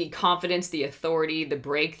have the confidence, the authority, the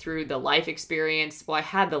breakthrough, the life experience. Well, I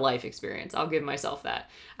had the life experience. I'll give myself that.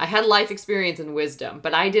 I had life experience and wisdom,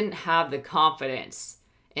 but I didn't have the confidence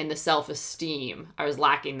and the self-esteem. I was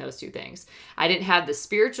lacking those 2 things. I didn't have the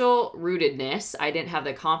spiritual rootedness. I didn't have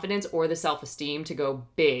the confidence or the self-esteem to go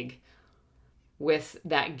big with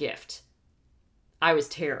that gift. I was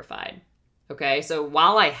terrified. Okay, so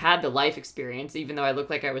while I had the life experience, even though I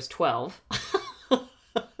looked like I was 12,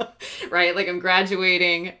 right? Like I'm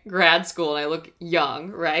graduating grad school and I look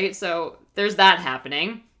young, right? So there's that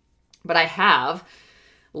happening. But I have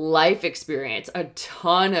life experience, a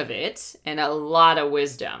ton of it, and a lot of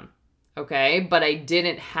wisdom, okay? But I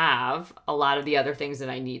didn't have a lot of the other things that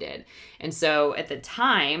I needed. And so at the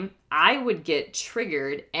time, I would get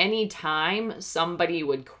triggered anytime somebody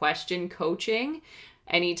would question coaching,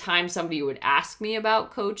 anytime somebody would ask me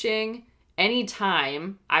about coaching,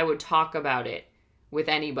 anytime I would talk about it with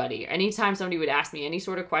anybody. Anytime somebody would ask me any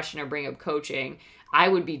sort of question or bring up coaching, I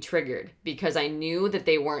would be triggered because I knew that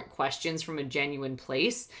they weren't questions from a genuine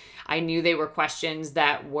place. I knew they were questions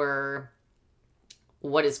that were,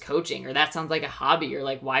 what is coaching? Or that sounds like a hobby. Or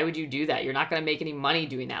like, why would you do that? You're not going to make any money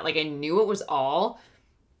doing that. Like I knew it was all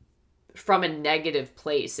from a negative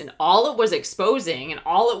place. And all it was exposing and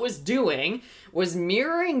all it was doing was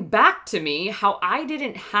mirroring back to me how I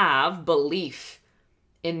didn't have belief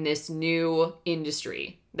in this new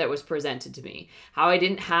industry that was presented to me, how I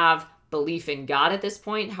didn't have belief in God at this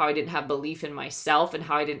point, how I didn't have belief in myself, and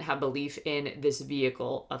how I didn't have belief in this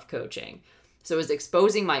vehicle of coaching. So it was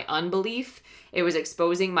exposing my unbelief. It was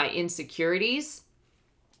exposing my insecurities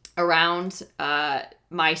around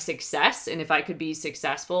my success. And if I could be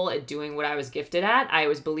successful at doing what I was gifted at, I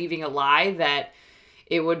was believing a lie that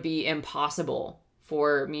it would be impossible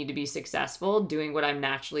for me to be successful doing what I'm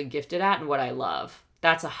naturally gifted at and what I love.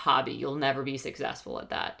 That's a hobby. You'll never be successful at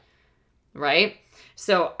that. Right?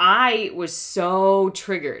 So I was so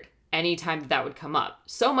triggered anytime that would come up.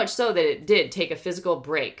 So much so that it did take a physical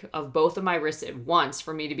break of both of my wrists at once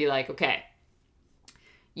for me to be like, okay,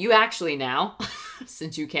 you actually now,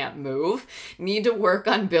 since you can't move, need to work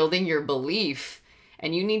on building your belief,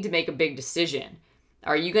 and you need to make a big decision.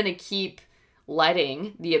 Are you going to keep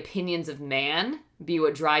letting the opinions of man be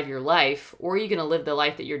what drive your life, or are you going to live the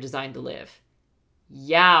life that you're designed to live?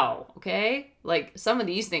 Yow, okay? Like, some of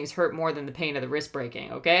these things hurt more than the pain of the wrist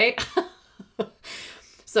breaking, okay?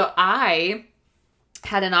 So I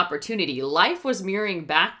had an opportunity. Life was mirroring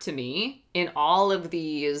back to me in all of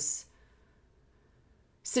these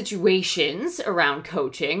situations around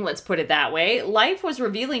coaching, let's put it that way. Life was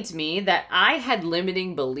revealing to me that I had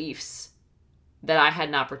limiting beliefs that I had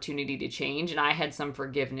an opportunity to change, and I had some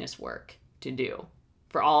forgiveness work to do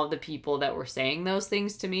for all of the people that were saying those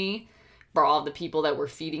things to me, for all of the people that were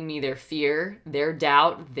feeding me their fear, their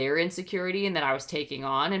doubt, their insecurity, and that I was taking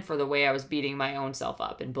on, and for the way I was beating my own self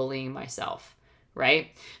up and bullying myself,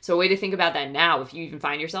 right? So a way to think about that now, if you even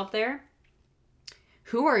find yourself there,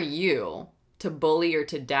 who are you to bully or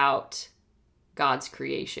to doubt God's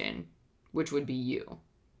creation, which would be you,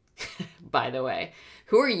 by the way?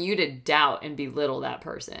 Who are you to doubt and belittle that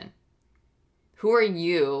person? Who are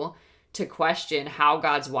you to question how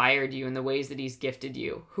God's wired you in the ways that he's gifted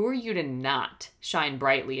you? Who are you to not shine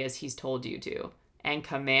brightly as he's told you to and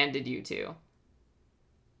commanded you to?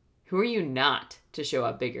 Who are you not to show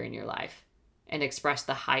up bigger in your life and express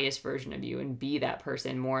the highest version of you and be that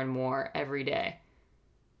person more and more every day?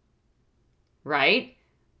 Right?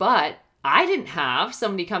 But I didn't have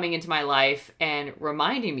somebody coming into my life and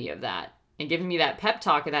reminding me of that and giving me that pep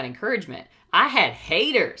talk and that encouragement. I had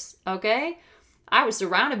haters, okay? I was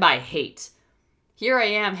surrounded by hate. Here I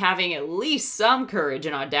am having at least some courage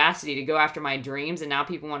and audacity to go after my dreams, and now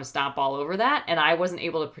people want to stomp all over that, and I wasn't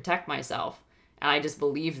able to protect myself, and I just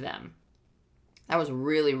believed them. That was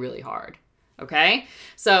really, really hard, okay?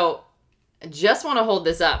 So I just want to hold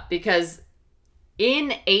this up because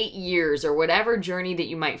in 8 years or whatever journey that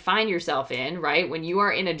you might find yourself in, right? When you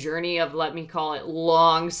are in a journey of, let me call it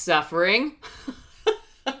long suffering,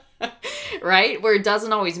 right? Where it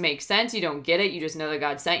doesn't always make sense. You don't get it. You just know that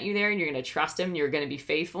God sent you there and you're going to trust him. You're going to be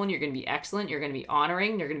faithful and you're going to be excellent. You're going to be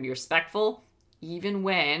honoring. You're going to be respectful, even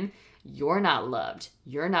when you're not loved.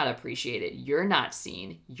 You're not appreciated. You're not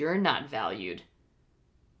seen. You're not valued.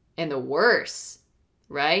 And the worse,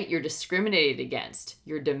 right? You're discriminated against.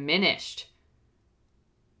 You're diminished.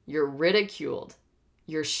 You're ridiculed.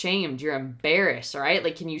 You're shamed. You're embarrassed, all right?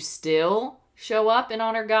 Like, can you still show up and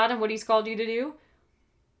honor God and what he's called you to do?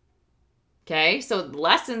 Okay, so the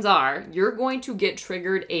lessons are you're going to get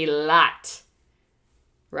triggered a lot,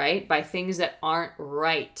 right? By things that aren't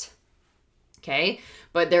right. Okay,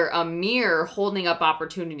 but they're a mirror holding up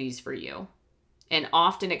opportunities for you and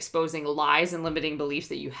often exposing lies and limiting beliefs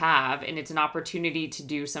that you have. And it's an opportunity to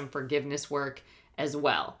do some forgiveness work as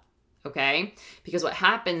well. Okay, because what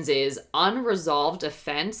happens is unresolved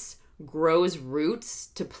offense grows roots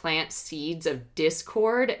to plant seeds of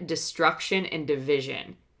discord, destruction, and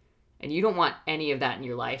division. And you don't want any of that in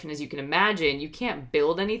your life. And as you can imagine, you can't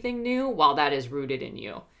build anything new while that is rooted in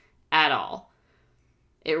you at all.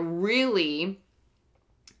 It really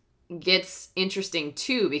gets interesting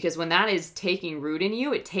too, because when that is taking root in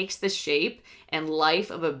you, it takes the shape and life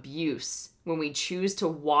of abuse when we choose to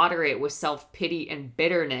water it with self-pity and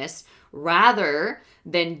bitterness rather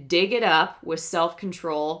than dig it up with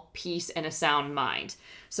self-control, peace, and a sound mind.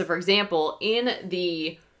 So for example, in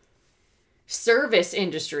the service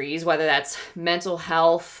industries, whether that's mental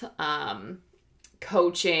health,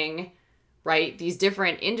 coaching, right? These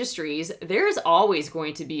different industries, there's always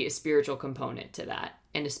going to be a spiritual component to that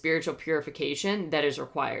and a spiritual purification that is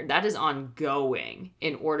required. That is ongoing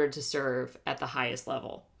in order to serve at the highest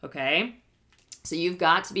level, okay? So you've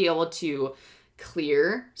got to be able to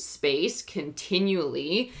clear space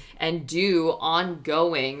continually and do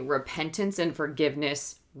ongoing repentance and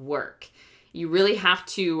forgiveness work. You really have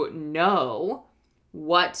to know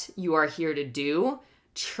what you are here to do,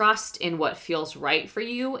 trust in what feels right for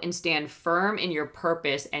you, and stand firm in your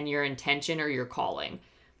purpose and your intention or your calling.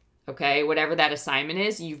 Okay, whatever that assignment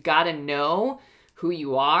is, you've got to know who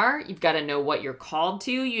you are. You've got to know what you're called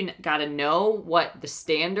to. You got to know what the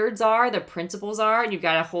standards are, the principles are, and you've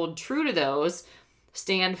got to hold true to those,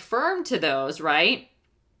 stand firm to those, right?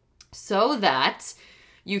 So that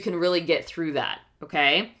you can really get through that,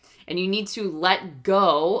 okay? And you need to let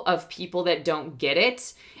go of people that don't get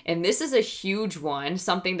it. And this is a huge one,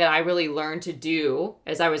 something that I really learned to do,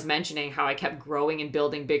 as I was mentioning how I kept growing and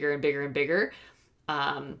building bigger and bigger and bigger.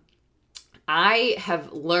 I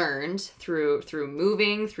have learned through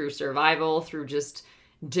moving, through survival, through just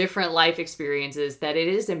different life experiences that it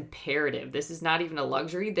is imperative. This is not even a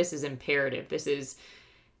luxury. This is imperative. This is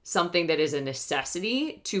something that is a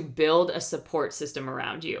necessity to build a support system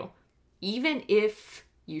around you. Even if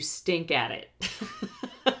you stink at it,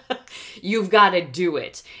 you've got to do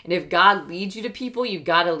it. And if God leads you to people, you've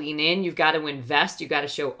got to lean in. You've got to invest. You've got to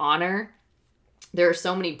show honor. There are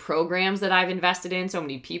so many programs that I've invested in, so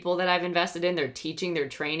many people that I've invested in. They're teaching, they're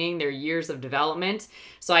training, their years of development.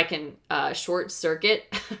 So I can cut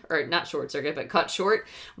short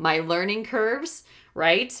my learning curves,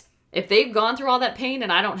 right? If they've gone through all that pain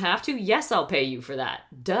and I don't have to, yes, I'll pay you for that.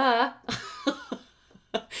 Duh.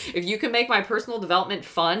 If you can make my personal development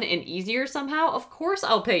fun and easier somehow, of course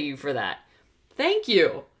I'll pay you for that. Thank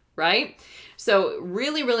you, right? So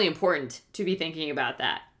really, really important to be thinking about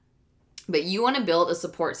that. But you want to build a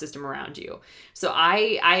support system around you. So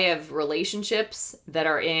I have relationships that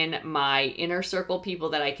are in my inner circle, people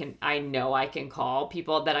that I know I can call,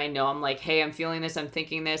 people that I know I'm like, hey, I'm feeling this, I'm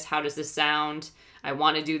thinking this, how does this sound? I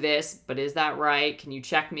want to do this, but is that right? Can you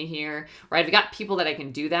check me here? Right? I've got people that I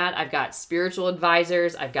can do that. I've got spiritual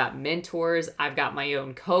advisors, I've got mentors, I've got my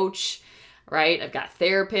own coach, right? I've got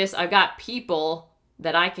therapists, I've got people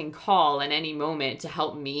that I can call in any moment to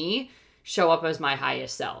help me show up as my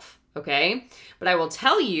highest self. Okay? But I will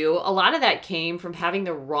tell you, a lot of that came from having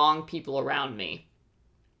the wrong people around me.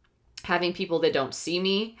 Having people that don't see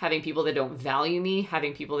me, having people that don't value me,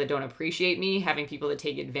 having people that don't appreciate me, having people that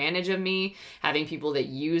take advantage of me, having people that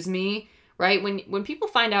use me, right? When people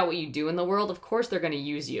find out what you do in the world, of course they're going to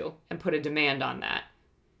use you and put a demand on that.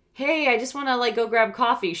 Hey, I just want to go grab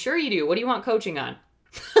coffee. Sure you do. What do you want coaching on?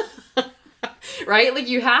 Right?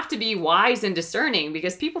 You have to be wise and discerning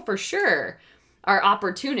because people for sure are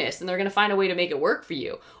opportunists and they're going to find a way to make it work for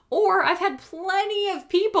you. Or I've had plenty of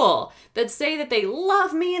people that say that they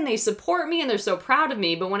love me and they support me and they're so proud of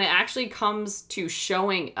me, but when it actually comes to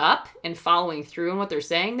showing up and following through on what they're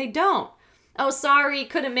saying, they don't. Oh, sorry,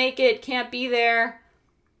 couldn't make it, can't be there.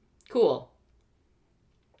 Cool.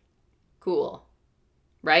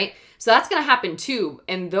 Right? So that's going to happen too.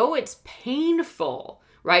 And though it's painful,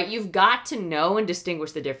 right? You've got to know and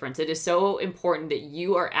distinguish the difference. It is so important that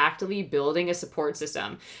you are actively building a support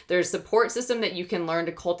system. There's a support system that you can learn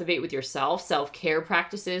to cultivate with yourself, self-care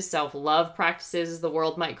practices, self-love practices, as the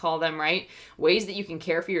world might call them, right? Ways that you can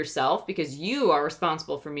care for yourself because you are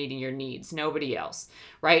responsible for meeting your needs, nobody else,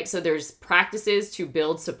 right? So there's practices to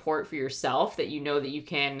build support for yourself that you know that you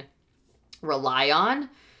can rely on.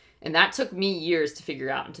 And that took me years to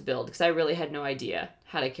figure out and to build because I really had no idea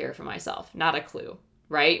how to care for myself. Not a clue.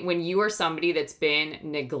 Right? When you are somebody that's been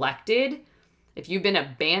neglected, if you've been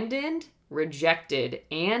abandoned, rejected,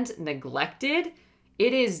 and neglected,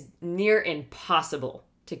 it is near impossible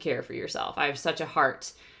to care for yourself. I have such a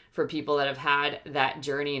heart for people that have had that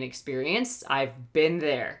journey and experience. I've been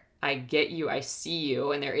there. I get you. I see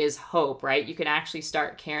you. And there is hope, right? You can actually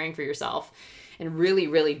start caring for yourself in really,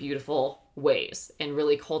 really beautiful ways and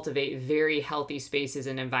really cultivate very healthy spaces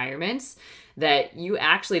and environments that you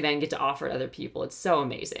actually then get to offer to other people. It's so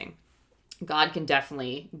amazing. God can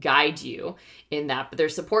definitely guide you in that. But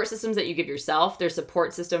there's support systems that you give yourself. There's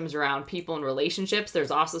support systems around people and relationships.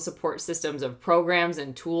 There's also support systems of programs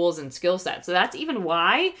and tools and skill sets. So that's even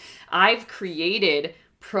why I've created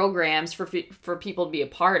programs for people to be a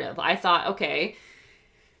part of. I thought, okay,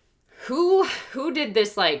 who did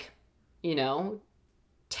this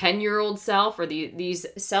 10-year-old self or these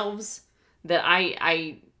selves that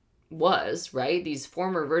I was, right? These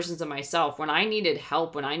former versions of myself, when I needed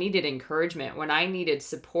help, when I needed encouragement, when I needed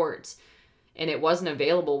support and it wasn't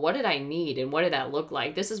available, what did I need and what did that look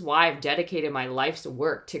like? This is why I've dedicated my life's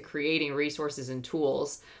work to creating resources and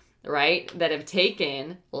tools, right? That have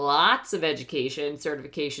taken lots of education,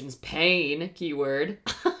 certifications, pain, keyword,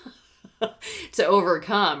 to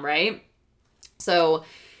overcome, right? So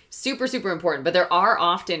super, super important. But there are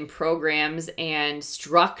often programs and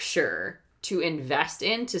structure to invest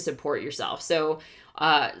in to support yourself. So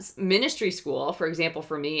ministry school, for example,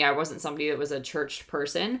 for me, I wasn't somebody that was a church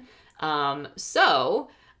person. So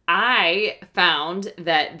I found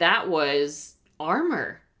that was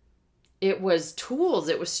armor. It was tools.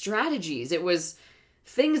 It was strategies. It was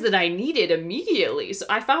things that I needed immediately. So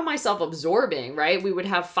I found myself absorbing, right? We would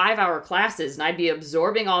have 5-hour classes and I'd be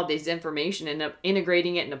absorbing all this information and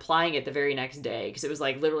integrating it and applying it the very next day. Because it was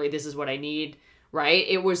like, literally, this is what I need, right?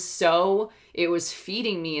 It was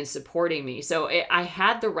feeding me and supporting me. So I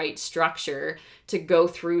had the right structure to go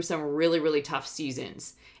through some really, really tough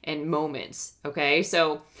seasons and moments. Okay.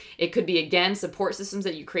 So it could be, again, support systems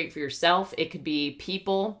that you create for yourself. It could be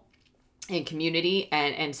people and community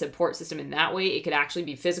and support system in that way. It could actually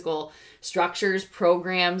be physical structures,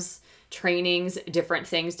 programs, trainings, different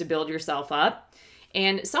things to build yourself up.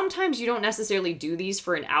 And sometimes you don't necessarily do these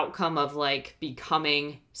for an outcome of like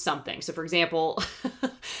becoming something. So for example,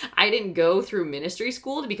 I didn't go through ministry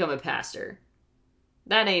school to become a pastor.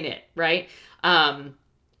 That ain't it, right?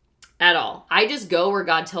 At all. I just go where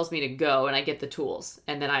God tells me to go and I get the tools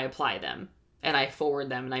and then I apply them and I forward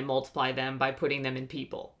them and I multiply them by putting them in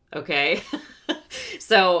people. Okay.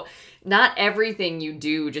 So not everything you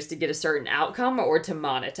do just to get a certain outcome or to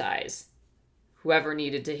monetize. Whoever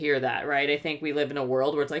needed to hear that, right? I think we live in a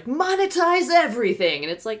world where it's like, monetize everything.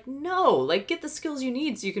 And it's like, no, like get the skills you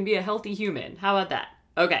need so you can be a healthy human. How about that?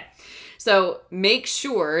 Okay. So make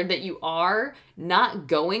sure that you are not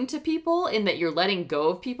going to people and that you're letting go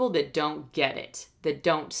of people that don't get it, that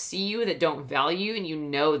don't see you, that don't value you, and you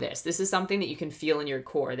know this. This is something that you can feel in your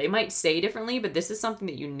core. They might say differently, but this is something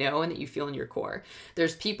that you know and that you feel in your core.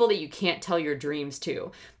 There's people that you can't tell your dreams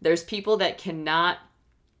to. There's people that cannot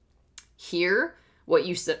hear what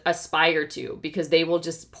you aspire to because they will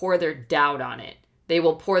just pour their doubt on it. They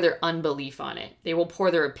will pour their unbelief on it. They will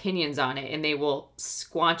pour their opinions on it and they will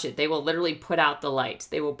squanch it. They will literally put out the light.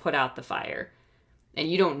 They will put out the fire. And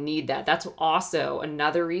you don't need that. That's also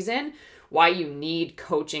another reason why you need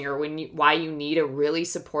coaching or why you need a really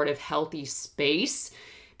supportive, healthy space,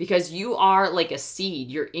 because you are like a seed.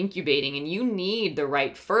 You're incubating and you need the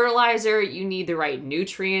right fertilizer. You need the right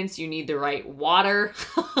nutrients. You need the right water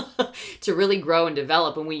to really grow and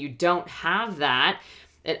develop. And when you don't have that,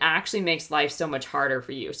 it actually makes life so much harder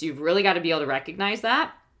for you. So you've really got to be able to recognize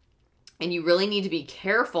that. And you really need to be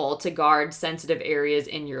careful to guard sensitive areas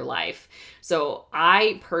in your life. So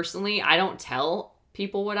I don't tell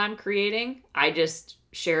people what I'm creating. I just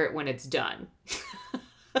share it when it's done.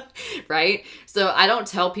 Right? So I don't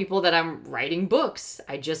tell people that I'm writing books.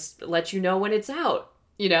 I just let you know when it's out,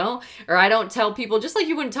 Or I don't tell people, just like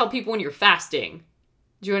you wouldn't tell people when you're fasting.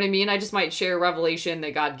 Do you know what I mean? I just might share a revelation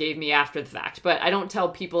that God gave me after the fact, but I don't tell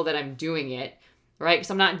people that I'm doing it, right?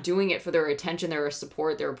 Because I'm not doing it for their attention, their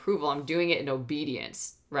support, their approval. I'm doing it in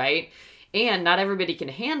obedience, right? And not everybody can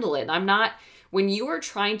handle it. When you are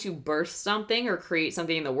trying to birth something or create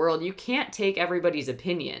something in the world, you can't take everybody's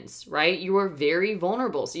opinions, right? You are very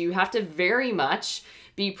vulnerable. So you have to very much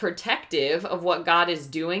be protective of what God is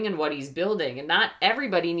doing and what he's building. And not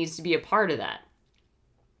everybody needs to be a part of that.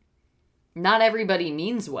 Not everybody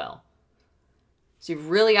means well. So you've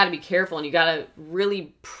really got to be careful and you got to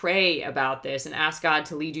really pray about this and ask God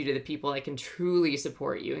to lead you to the people that can truly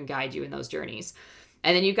support you and guide you in those journeys.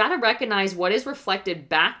 And then you got to recognize what is reflected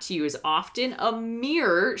back to you is often a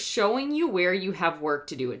mirror showing you where you have work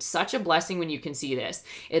to do. It's such a blessing when you can see this.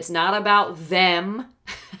 It's not about them.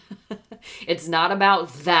 It's not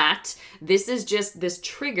about that. This is just this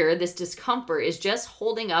trigger, this discomfort is just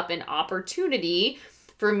holding up an opportunity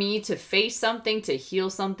for me to face something, to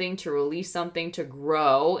heal something, to release something, to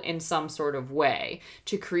grow in some sort of way,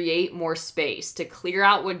 to create more space, to clear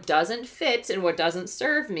out what doesn't fit and what doesn't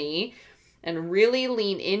serve me, and really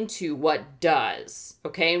lean into what does.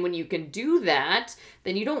 Okay? And when you can do that,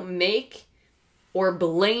 then you don't make or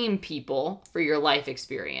blame people for your life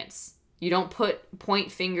experience. You don't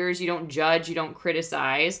point fingers, you don't judge, you don't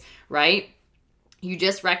criticize, right? You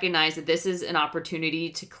just recognize that this is an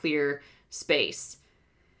opportunity to clear space.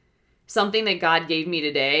 Something that God gave me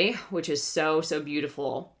today, which is so, so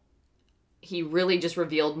beautiful, he really just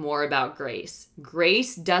revealed more about grace.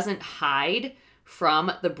 Grace doesn't hide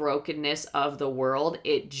from the brokenness of the world.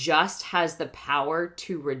 It just has the power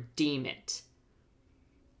to redeem it.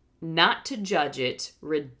 Not to judge it,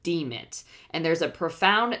 redeem it. And there's a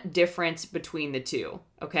profound difference between the two,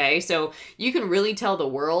 okay? So you can really tell the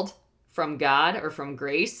world from God or from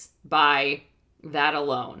grace by that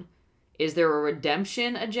alone. Is there a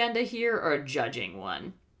redemption agenda here or a judging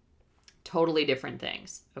one? Totally different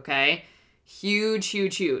things, okay? Huge,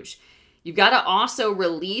 huge, huge. You've got to also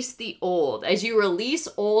release the old. As you release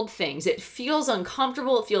old things, it feels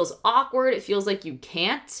uncomfortable. It feels awkward. It feels like you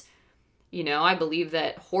can't. You know, I believe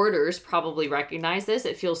that hoarders probably recognize this.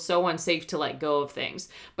 It feels so unsafe to let go of things.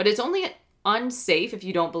 But it's only unsafe if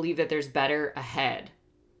you don't believe that there's better ahead,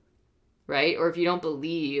 right? Or if you don't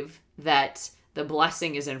believe that the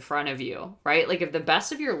blessing is in front of you, right? Like if the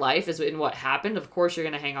best of your life is in what happened, of course you're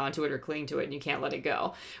going to hang on to it or cling to it and you can't let it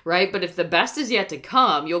go, right? But if the best is yet to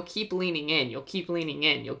come, you'll keep leaning in, you'll keep leaning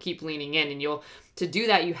in, you'll keep leaning in, and to do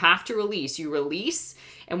that, you have to release. You release,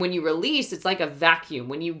 and when you release, it's like a vacuum.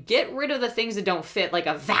 When you get rid of the things that don't fit, like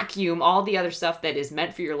a vacuum, all the other stuff that is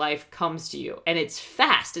meant for your life comes to you. And it's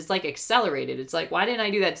fast. It's like accelerated. It's like, why didn't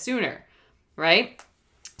I do that sooner, right?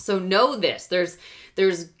 So know this,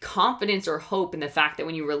 there's confidence or hope in the fact that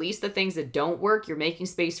when you release the things that don't work, you're making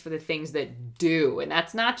space for the things that do. And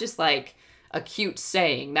that's not just like a cute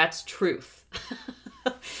saying, that's truth.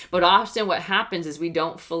 But often what happens is we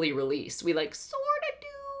don't fully release. We like sort of do,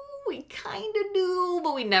 we kind of do,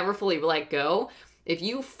 but we never fully let go. If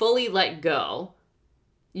you fully let go,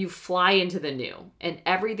 you fly into the new, and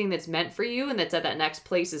everything that's meant for you and that's at that next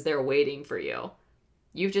place is there waiting for you.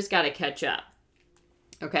 You've just got to catch up.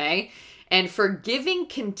 Okay? And forgiving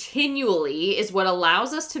continually is what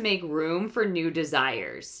allows us to make room for new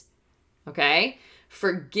desires. Okay?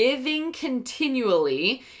 Forgiving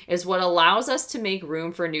continually is what allows us to make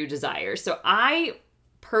room for new desires. So I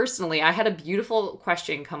had a beautiful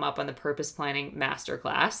question come up on the Purpose Planning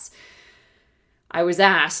Masterclass. I was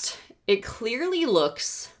asked, it clearly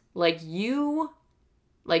looks like you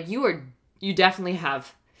definitely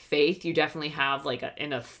have faith, you definitely have like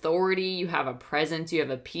an authority, you have a presence, you have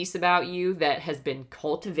a peace about you that has been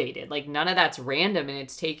cultivated. Like none of that's random, and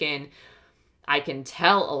it's taken, I can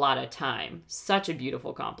tell, a lot of time. Such a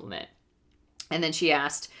beautiful compliment. And then she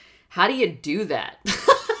asked, how do you do that?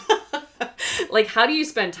 Like, how do you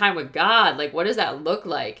spend time with God? Like, what does that look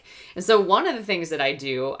like? And so one of the things that I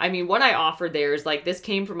do, I mean, what I offered there is like, this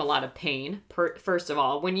came from a lot of pain. First of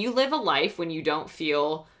all, when you live a life when you don't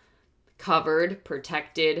feel covered,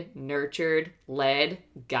 protected, nurtured, led,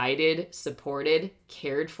 guided, supported,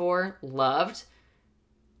 cared for, loved.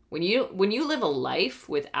 When you live a life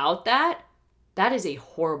without that, that is a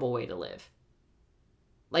horrible way to live.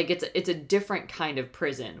 Like it's a different kind of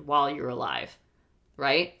prison while you're alive,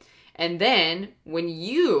 right? And then when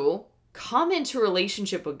you come into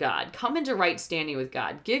relationship with God, come into right standing with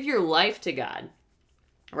God, give your life to God,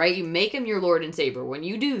 right? You make him your Lord and Savior. When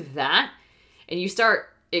you do that and you start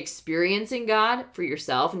experiencing God for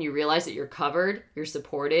yourself and you realize that you're covered, you're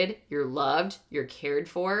supported, you're loved, you're cared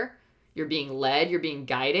for, you're being led, you're being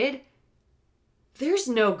guided, there's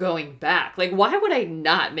no going back. Like, why would I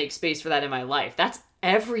not make space for that in my life? That's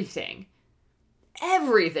everything.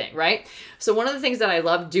 Everything, right? So one of the things that I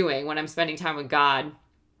love doing when I'm spending time with God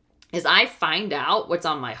is I find out what's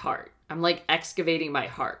on my heart. I'm like excavating my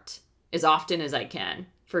heart as often as I can.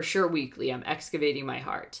 For sure, weekly, I'm excavating my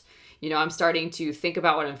heart. You know, I'm starting to think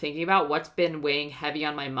about what I'm thinking about, what's been weighing heavy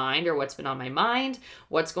on my mind or what's been on my mind,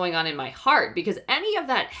 what's going on in my heart, because any of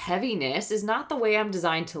that heaviness is not the way I'm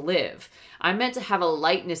designed to live. I'm meant to have a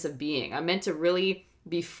lightness of being. I'm meant to really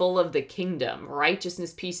be full of the kingdom,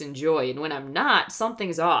 righteousness, peace, and joy. And when I'm not,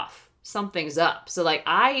 something's off, something's up. So like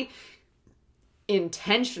I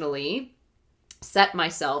intentionally set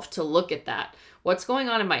myself to look at that. What's going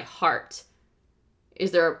on in my heart? Is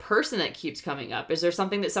there a person that keeps coming up? Is there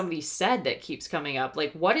something that somebody said that keeps coming up?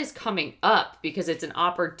 Like, what is coming up? Because it's an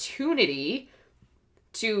opportunity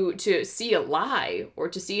to see a lie or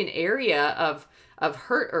to see an area of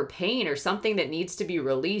hurt or pain or something that needs to be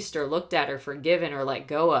released or looked at or forgiven or let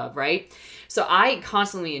go of, right? So I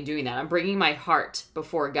constantly am doing that. I'm bringing my heart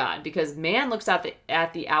before God, because man looks at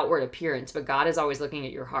the outward appearance, but God is always looking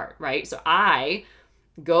at your heart, right? So I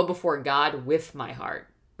go before God with my heart.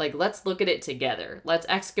 Like, let's look at it together. Let's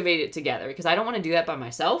excavate it together, because I don't want to do that by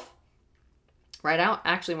myself, right? I don't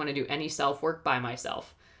actually want to do any self-work by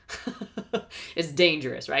myself. It's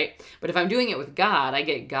dangerous, right? But if I'm doing it with God, I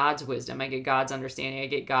get God's wisdom, I get God's understanding, I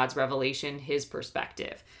get God's revelation, his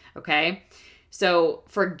perspective, okay? So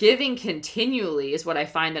forgiving continually is what I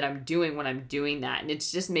find that I'm doing when I'm doing that. And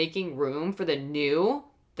it's just making room for the new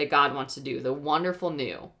that God wants to do, the wonderful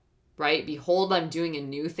new. Right? Behold, I'm doing a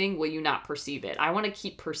new thing. Will you not perceive it? I want to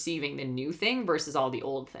keep perceiving the new thing versus all the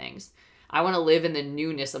old things. I want to live in the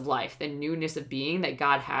newness of life, the newness of being that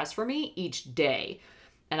God has for me each day.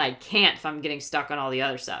 And I can't if I'm getting stuck on all the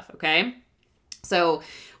other stuff, okay? So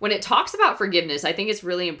when it talks about forgiveness, I think it's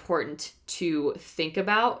really important to think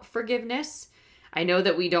about forgiveness. I know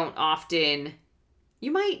that we don't often, you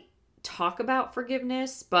might talk about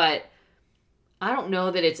forgiveness, but I don't know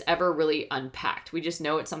that it's ever really unpacked. We just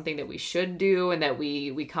know it's something that we should do, and that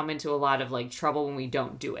we come into a lot of like trouble when we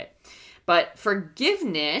don't do it. But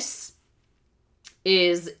forgiveness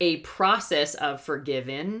is a process of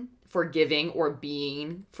forgiving or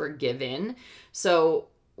being forgiven. So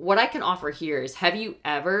what I can offer here is, have you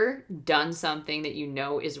ever done something that you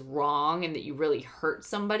know is wrong and that you really hurt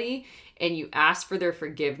somebody, and you asked for their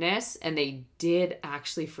forgiveness and they did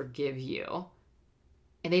actually forgive you?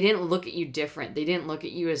 And they didn't look at you different. They didn't look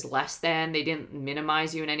at you as less than. They didn't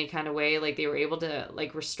minimize you in any kind of way. Like, they were able to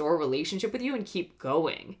like restore a relationship with you and keep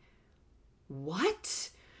going.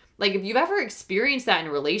 What? Like, if you've ever experienced that in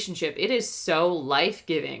a relationship, it is so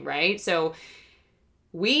life-giving, right? So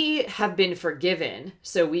we have been forgiven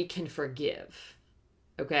so we can forgive,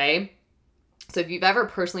 okay? So if you've ever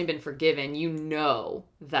personally been forgiven, you know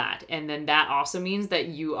that. And then that also means that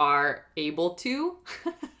you are able to,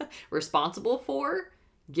 responsible for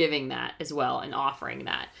giving that as well and offering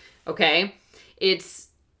that, okay?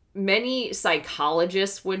 Many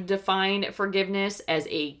psychologists would define forgiveness as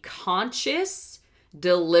a conscious,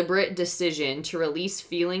 deliberate decision to release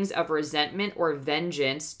feelings of resentment or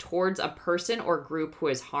vengeance towards a person or group who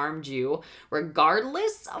has harmed you,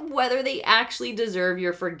 regardless of whether they actually deserve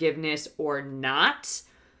your forgiveness or not.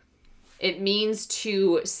 It means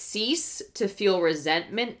to cease to feel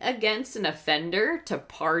resentment against an offender, to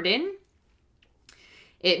pardon.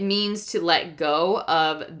 It means to let go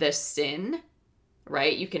of the sin,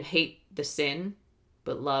 right? You can hate the sin,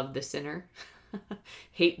 but love the sinner.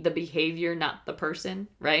 Hate the behavior, not the person,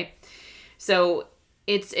 right? So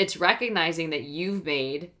it's recognizing that you've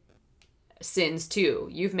made sins too.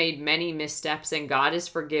 You've made many missteps, and God has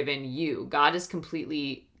forgiven you. God has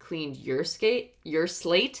completely cleaned your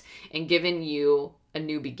slate and given you a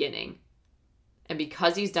new beginning. And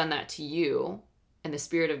because he's done that to you, and the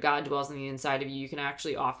Spirit of God dwells on the inside of you, you can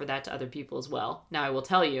actually offer that to other people as well. Now, I will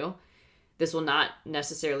tell you, this will not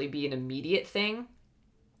necessarily be an immediate thing,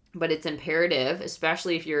 but it's imperative,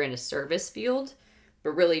 especially if you're in a service field,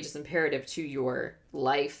 but really just imperative to your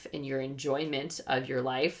life and your enjoyment of your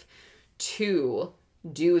life, to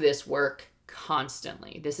do this work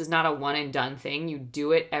constantly. This is not a one and done thing. You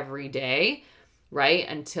do it every day, right?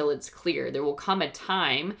 Until it's clear. There will come a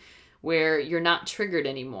time where you're not triggered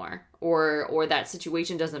anymore, or that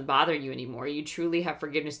situation doesn't bother you anymore. You truly have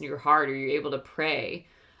forgiveness in your heart, or you're able to pray.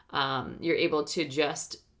 You're able to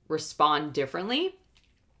just respond differently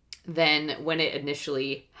than when it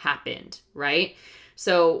initially happened, right?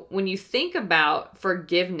 So when you think about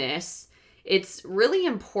forgiveness, it's really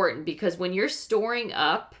important, because when you're storing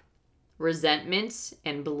up resentment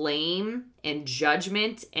and blame and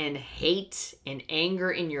judgment and hate and anger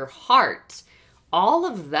in your heart, all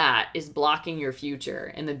of that is blocking your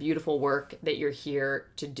future and the beautiful work that you're here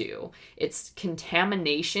to do. It's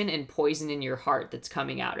contamination and poison in your heart that's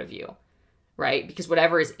coming out of you, right? Because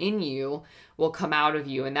whatever is in you will come out of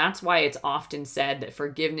you. And that's why it's often said that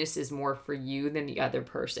forgiveness is more for you than the other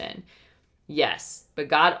person. Yes, but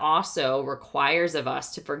God also requires of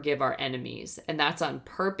us to forgive our enemies. And that's on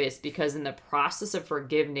purpose, because in the process of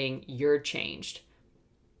forgiving, you're changed.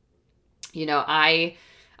 You know, I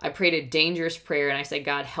prayed a dangerous prayer, and I said,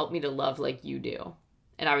 God, help me to love like you do.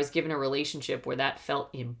 And I was given a relationship where that felt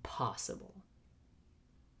impossible.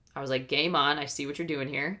 I was like, game on, I see what you're doing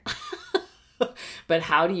here. But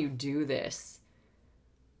how do you do this?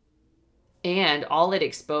 And all it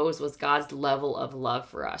exposed was God's level of love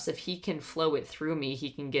for us. If he can flow it through me, he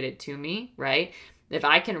can get it to me, right? If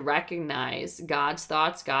I can recognize God's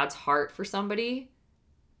thoughts, God's heart for somebody,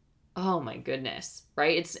 oh my goodness,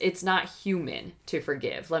 right? It's not human to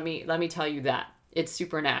forgive. Let me tell you that. It's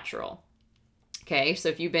supernatural. Okay? So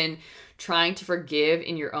if you've been trying to forgive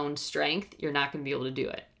in your own strength, you're not going to be able to do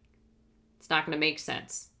it. It's not going to make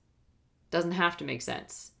sense. It doesn't have to make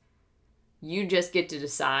sense. You just get to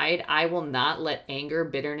decide, I will not let anger,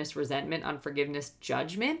 bitterness, resentment, unforgiveness,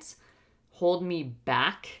 judgment hold me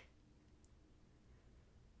back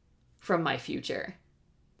from my future,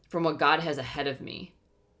 from what God has ahead of me.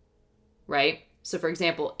 Right? So for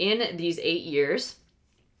example, in these 8 years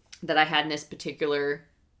that I had in this particular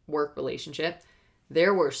work relationship,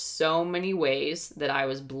 there were so many ways that I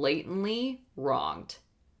was blatantly wronged.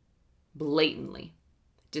 Blatantly.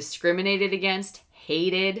 Discriminated against,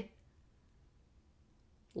 hated,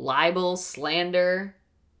 libel, slander,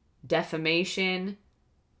 defamation,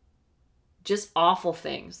 just awful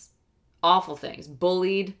things. Awful things.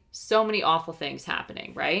 Bullied, so many awful things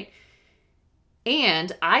happening, right?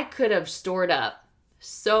 And I could have stored up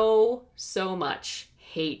so much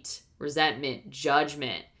hate, resentment,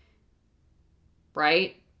 judgment,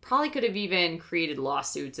 right? Probably could have even created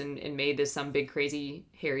lawsuits and made this some big, crazy,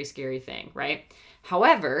 hairy, scary thing, right?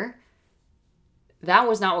 However, that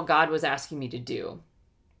was not what God was asking me to do.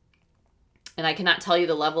 And I cannot tell you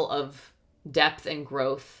the level of depth and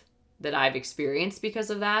growth that I've experienced because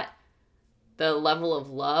of that. The level of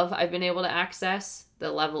love I've been able to access,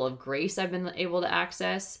 the level of grace I've been able to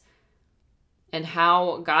access, and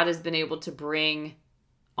how God has been able to bring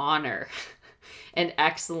honor and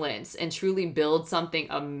excellence and truly build something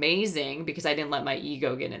amazing because I didn't let my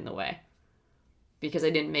ego get in the way, because I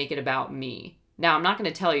didn't make it about me. Now, I'm not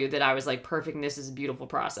going to tell you that I was like perfect and this is a beautiful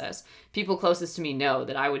process. People closest to me know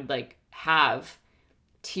that I would like have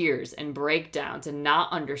tears and breakdowns and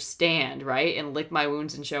not understand, right? And lick my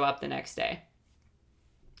wounds and show up the next day,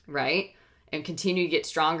 right? And continue to get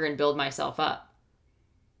stronger and build myself up.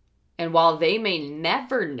 And while they may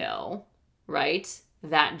never know, right,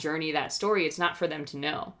 that journey, that story, it's not for them to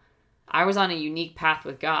know. I was on a unique path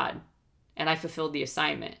with God and I fulfilled the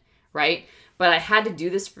assignment, right? But I had to do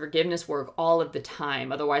this forgiveness work all of the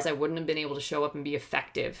time. Otherwise, I wouldn't have been able to show up and be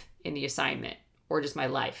effective in the assignment or just my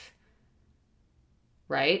life,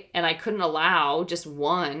 right? And I couldn't allow just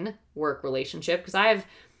one work relationship because I have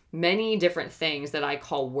many different things that I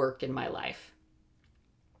call work in my life,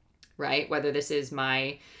 right? Whether this is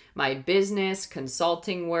my business,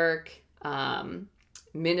 consulting work,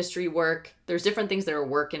 ministry work. There's different things that are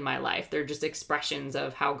work in my life. They're just expressions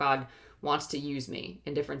of how God wants to use me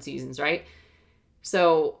in different seasons, right?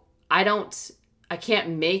 So I can't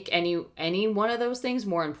make any one of those things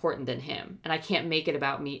more important than him. And I can't make it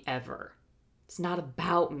about me ever. It's not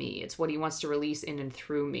about me. It's what he wants to release in and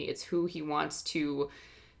through me. It's who he wants to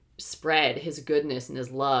spread his goodness and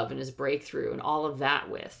his love and his breakthrough and all of that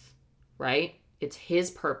with, right? It's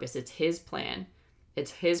his purpose. It's his plan.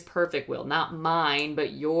 It's his perfect will, not mine,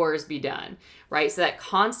 but yours be done, right? So that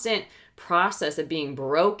constant process of being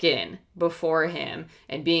broken before him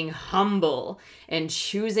and being humble and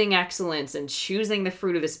choosing excellence and choosing the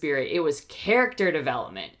fruit of the Spirit, it was character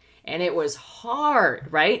development and it was hard,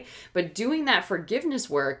 right? But doing that forgiveness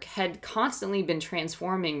work had constantly been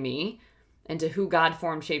transforming me into who God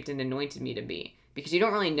formed, shaped, and anointed me to be, because you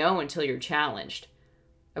don't really know until you're challenged.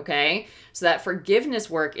 Okay, so that forgiveness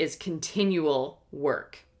work is continual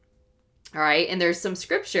work. All right, and there's some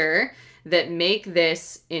scripture that make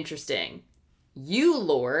this interesting. You,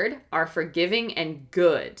 Lord, are forgiving and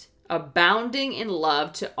good, abounding in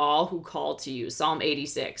love to all who call to you. Psalm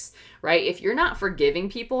 86, right? If you're not forgiving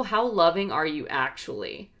people, how loving are you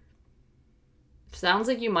actually? Sounds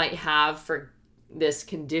like you might have for this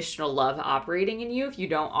conditional love operating in you if you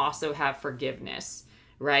don't also have forgiveness,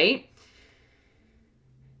 right?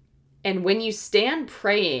 And when you stand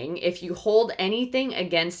praying, if you hold anything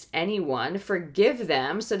against anyone, forgive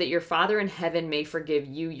them so that your Father in heaven may forgive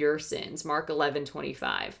you your sins. Mark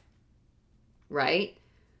 11:25. Right?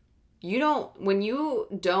 When you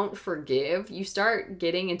don't forgive, you start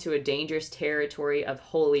getting into a dangerous territory of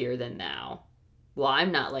holier than thou. Well,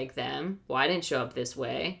 I'm not like them. Well, I didn't show up this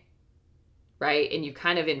way. Right? And you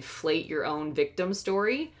kind of inflate your own victim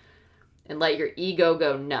story and let your ego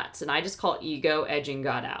go nuts. And I just call ego edging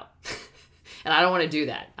God out. And I don't want to do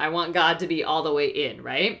that. I want God to be all the way in,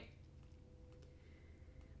 right?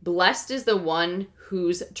 Blessed is the one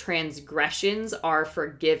whose transgressions are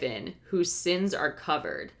forgiven, whose sins are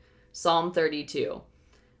covered. Psalm 32,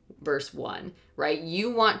 verse 1, right?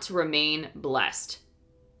 You want to remain blessed,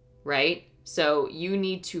 right? So you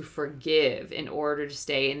need to forgive in order to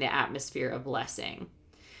stay in the atmosphere of blessing.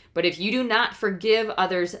 But if you do not forgive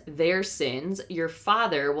others their sins, your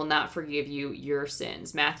Father will not forgive you your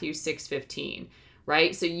sins. Matthew 6:15,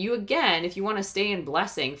 right? So you, again, if you want to stay in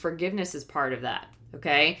blessing, forgiveness is part of that,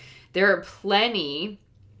 okay? There are plenty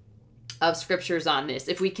of scriptures on this.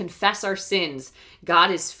 If we confess our sins,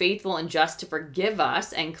 God is faithful and just to forgive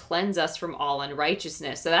us and cleanse us from all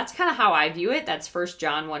unrighteousness. So that's kind of how I view it. That's 1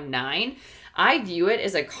 John 1:9. I view it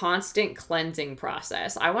as a constant cleansing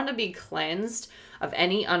process. I want to be cleansed of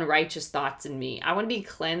any unrighteous thoughts in me. I want to be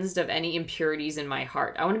cleansed of any impurities in my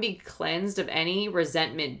heart. I want to be cleansed of any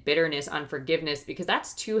resentment, bitterness, unforgiveness, because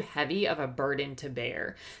that's too heavy of a burden to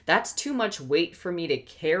bear. That's too much weight for me to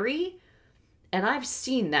carry. And I've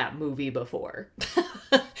seen that movie before.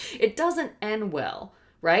 It doesn't end well,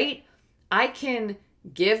 right? I can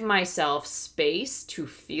give myself space to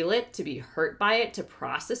feel it, to be hurt by it, to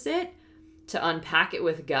process it, to unpack it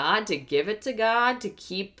with God, to give it to God, to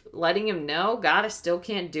keep letting him know, God, I still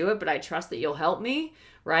can't do it, but I trust that you'll help me,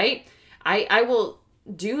 right? I will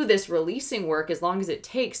do this releasing work as long as it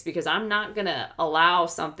takes, because I'm not going to allow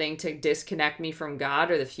something to disconnect me from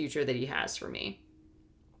God or the future that he has for me.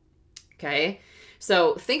 Okay?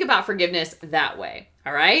 So think about forgiveness that way.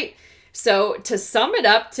 All right. So to sum it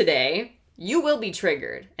up today, you will be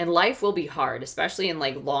triggered and life will be hard, especially in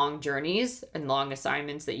like long journeys and long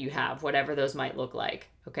assignments that you have, whatever those might look like.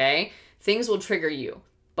 Okay. Things will trigger you.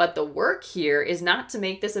 But the work here is not to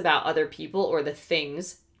make this about other people or the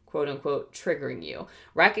things, quote unquote, triggering you.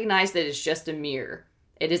 Recognize that it's just a mirror.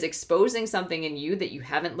 It is exposing something in you that you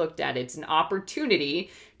haven't looked at. It's an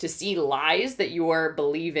opportunity to see lies that you are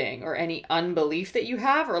believing or any unbelief that you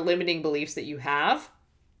have or limiting beliefs that you have.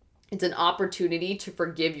 It's an opportunity to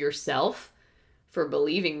forgive yourself for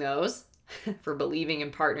believing those, for believing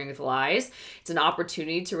and partnering with lies. It's an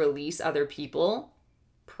opportunity to release other people,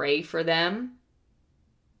 pray for them,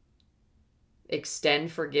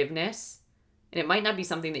 extend forgiveness. And it might not be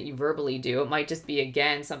something that you verbally do. It might just be,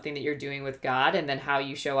 again, something that you're doing with God and then how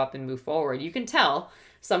you show up and move forward. You can tell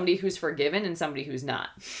somebody who's forgiven and somebody who's not.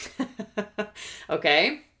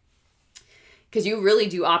 Okay? Because you really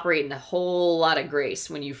do operate in a whole lot of grace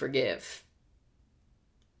when you forgive.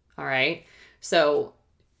 All right? So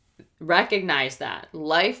recognize that.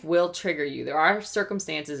 Life will trigger you. There are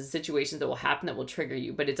circumstances and situations that will happen that will trigger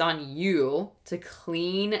you, but it's on you to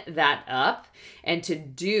clean that up and to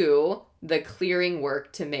do the clearing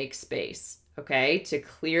work to make space, okay? To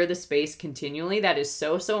clear the space continually. That is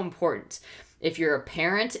so, so important. If you're a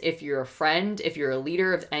parent, if you're a friend, if you're a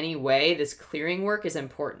leader of any way, this clearing work is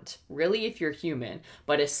important. Really, if you're human,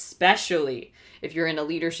 but especially if you're in a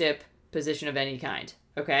leadership position of any kind,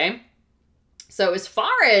 okay? So as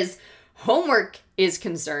far as homework is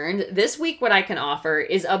concerned, this week what I can offer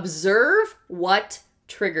is observe what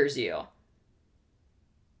triggers you.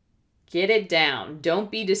 Get it down.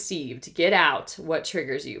 Don't be deceived. Get out what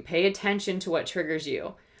triggers you. Pay attention to what triggers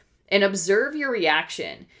you. And observe your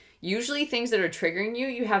reaction. Usually things that are triggering you,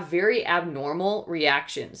 you have very abnormal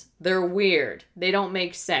reactions. They're weird. They don't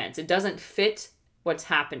make sense. It doesn't fit what's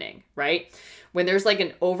happening, right? When there's like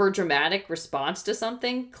an over dramatic response to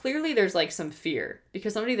something, clearly there's like some fear,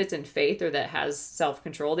 because somebody that's in faith or that has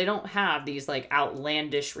self-control, they don't have these like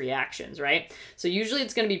outlandish reactions, right? So usually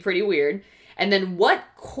it's going to be pretty weird. And then what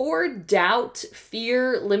core doubt,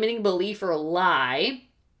 fear, limiting belief, or lie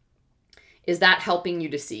is that helping you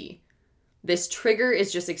to see? This trigger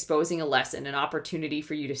is just exposing a lesson, an opportunity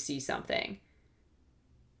for you to see something.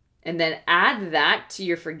 And then add that to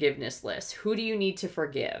your forgiveness list. Who do you need to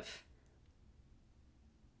forgive?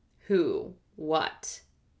 Who? What?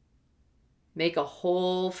 Make a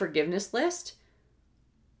whole forgiveness list.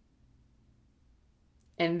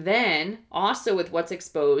 And then also with what's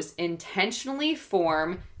exposed, intentionally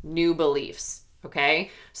form new beliefs.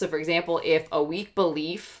 Okay? So for example, if a weak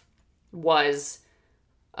belief was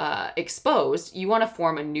exposed, you want to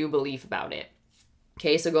form a new belief about it.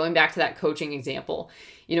 Okay, so going back to that coaching example,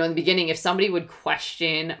 in the beginning, if somebody would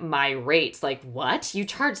question my rates, like, what? You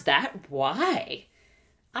charge that? Why?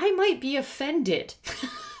 I might be offended.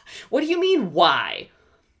 What do you mean, why?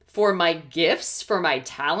 For my gifts, for my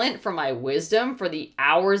talent, for my wisdom, for the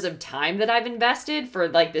hours of time that I've invested, for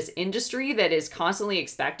like this industry that is constantly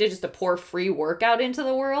expected just to pour free work out into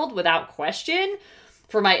the world without question,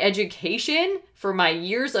 for my education, for my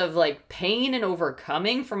years of like pain and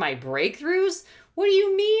overcoming, for my breakthroughs. What do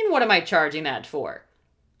you mean? What am I charging that for?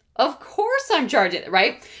 Of course I'm charging it,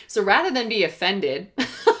 right? So rather than be offended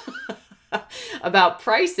about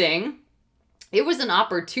pricing, it was an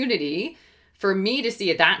opportunity for me to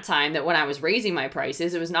see at that time that when I was raising my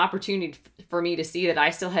prices, it was an opportunity for me to see that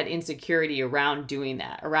I still had insecurity around doing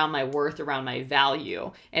that, around my worth, around my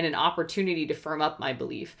value, and an opportunity to firm up my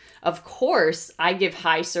belief. Of course, I give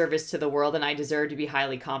high service to the world and I deserve to be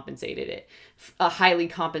highly compensated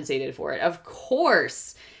for it. Of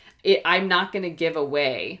course, I'm not going to give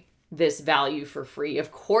away this value for free.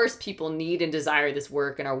 Of course, people need and desire this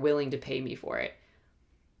work and are willing to pay me for it.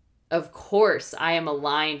 Of course, I am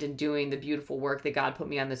aligned in doing the beautiful work that God put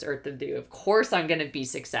me on this earth to do. Of course, I'm going to be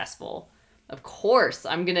successful. Of course,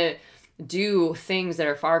 I'm going to do things that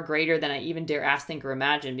are far greater than I even dare ask, think, or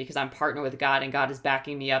imagine, because I'm partnered with God and God is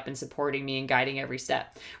backing me up and supporting me and guiding every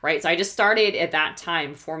step, right? So I just started at that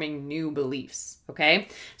time forming new beliefs, okay?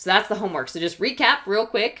 So that's the homework. So just recap real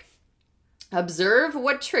quick. Observe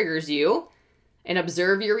what triggers you and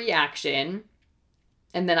observe your reaction.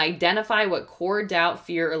 And then identify what core doubt,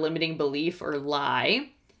 fear, or limiting belief or lie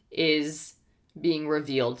is being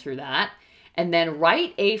revealed through that. And then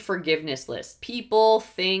write a forgiveness list. People,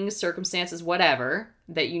 things, circumstances, whatever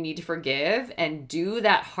that you need to forgive, and do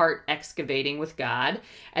that heart excavating with God.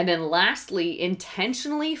 And then lastly,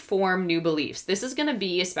 intentionally form new beliefs. This is going to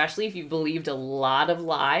be, especially if you've believed a lot of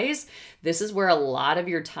lies, this is where a lot of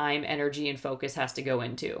your time, energy, and focus has to go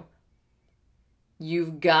into.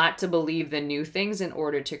 You've got to believe the new things in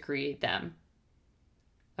order to create them.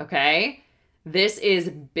 Okay? This is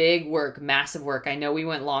big work, massive work. I know we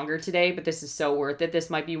went longer today, but this is so worth it.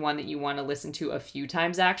 This might be one that you want to listen to a few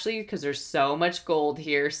times actually, because there's so much gold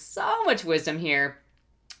here, so much wisdom here.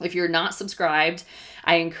 If you're not subscribed,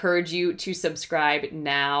 I encourage you to subscribe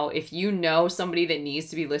now. If you know somebody that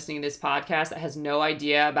needs to be listening to this podcast that has no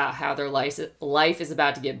idea about how their life is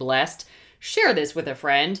about to get blessed, share this with a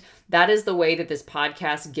friend. That is the way that this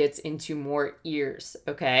podcast gets into more ears,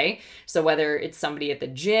 okay? So whether it's somebody at the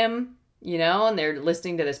gym, and they're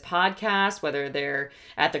listening to this podcast, whether they're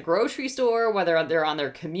at the grocery store, whether they're on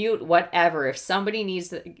their commute, whatever. If somebody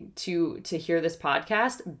needs to hear this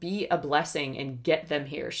podcast, be a blessing and get them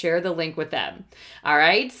here. Share the link with them. All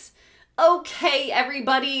right? Okay,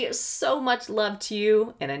 everybody. So much love to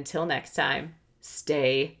you. And until next time,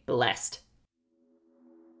 stay blessed.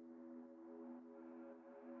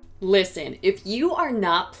 Listen, if you are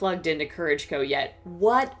not plugged into Courage Co yet,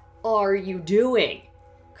 what are you doing?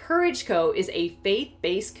 Courage Co is a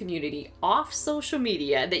faith-based community off social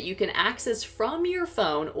media that you can access from your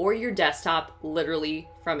phone or your desktop, literally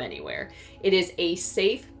from anywhere. It is a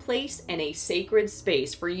safe place and a sacred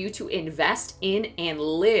space for you to invest in and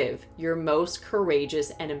live your most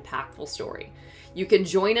courageous and impactful story. You can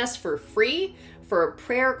join us for free for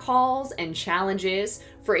prayer calls and challenges,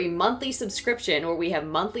 for a monthly subscription where we have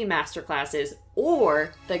monthly masterclasses,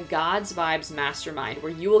 or the God's Vibes Mastermind,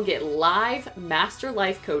 where you will get live master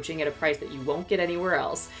life coaching at a price that you won't get anywhere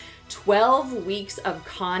else. 12 weeks of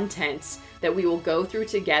content that we will go through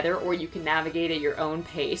together, or you can navigate at your own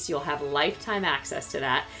pace. You'll have lifetime access to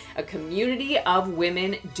that. A community of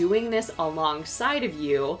women doing this alongside of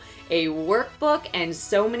you, a workbook, and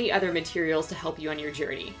so many other materials to help you on your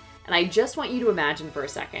journey. And I just want you to imagine for a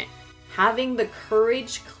second, having the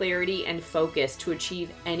courage, clarity, and focus to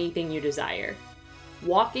achieve anything you desire.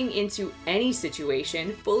 Walking into any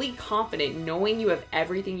situation fully confident, knowing you have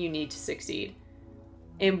everything you need to succeed.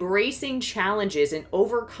 Embracing challenges and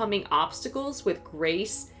overcoming obstacles with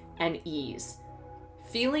grace and ease.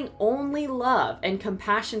 Feeling only love and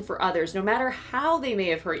compassion for others, no matter how they may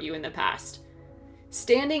have hurt you in the past.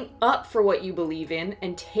 Standing up for what you believe in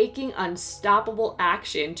and taking unstoppable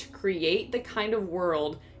action to create the kind of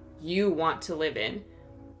world you want to live in.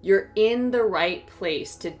 You're in the right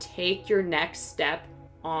place to take your next step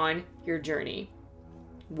on your journey.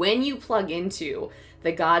 When you plug into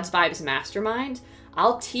the God's Vibes Mastermind,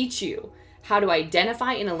 I'll teach you how to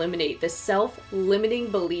identify and eliminate the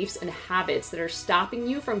self-limiting beliefs and habits that are stopping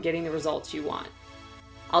you from getting the results you want.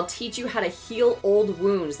 I'll teach you how to heal old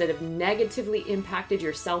wounds that have negatively impacted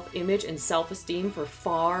your self-image and self-esteem for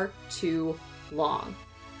far too long.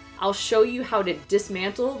 I'll show you how to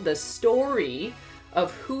dismantle the story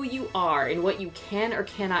of who you are and what you can or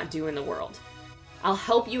cannot do in the world. I'll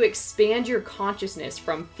help you expand your consciousness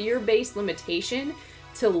from fear-based limitation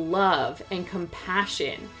to love and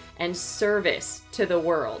compassion and service to the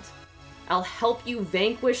world. I'll help you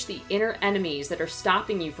vanquish the inner enemies that are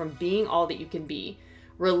stopping you from being all that you can be.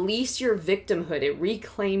 Release your victimhood and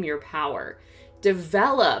reclaim your power.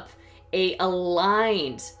 Develop a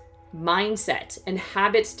aligned mindset and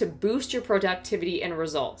habits to boost your productivity and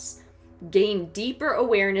results. Gain deeper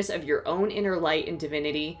awareness of your own inner light and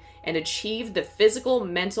divinity, and achieve the physical,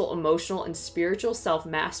 mental, emotional, and spiritual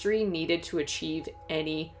self-mastery needed to achieve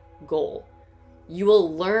any goal. You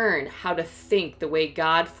will learn how to think the way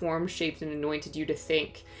God formed, shaped, and anointed you to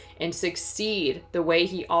think, and succeed the way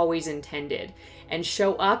He always intended, and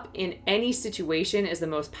show up in any situation as the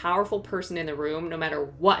most powerful person in the room, no matter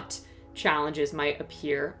what challenges might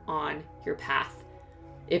appear on your path.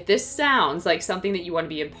 If this sounds like something that you want to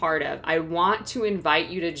be a part of, I want to invite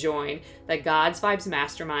you to join the God's Vibes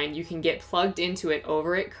Mastermind. You can get plugged into it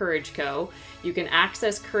over at Courage Co. You can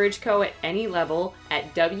access Courage Co at any level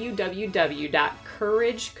at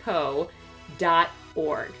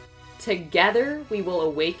www.courageco.org. Together, we will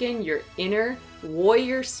awaken your inner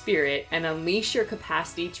warrior spirit and unleash your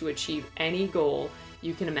capacity to achieve any goal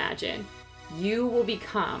you can imagine. You will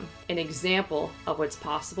become an example of what's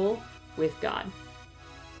possible with God.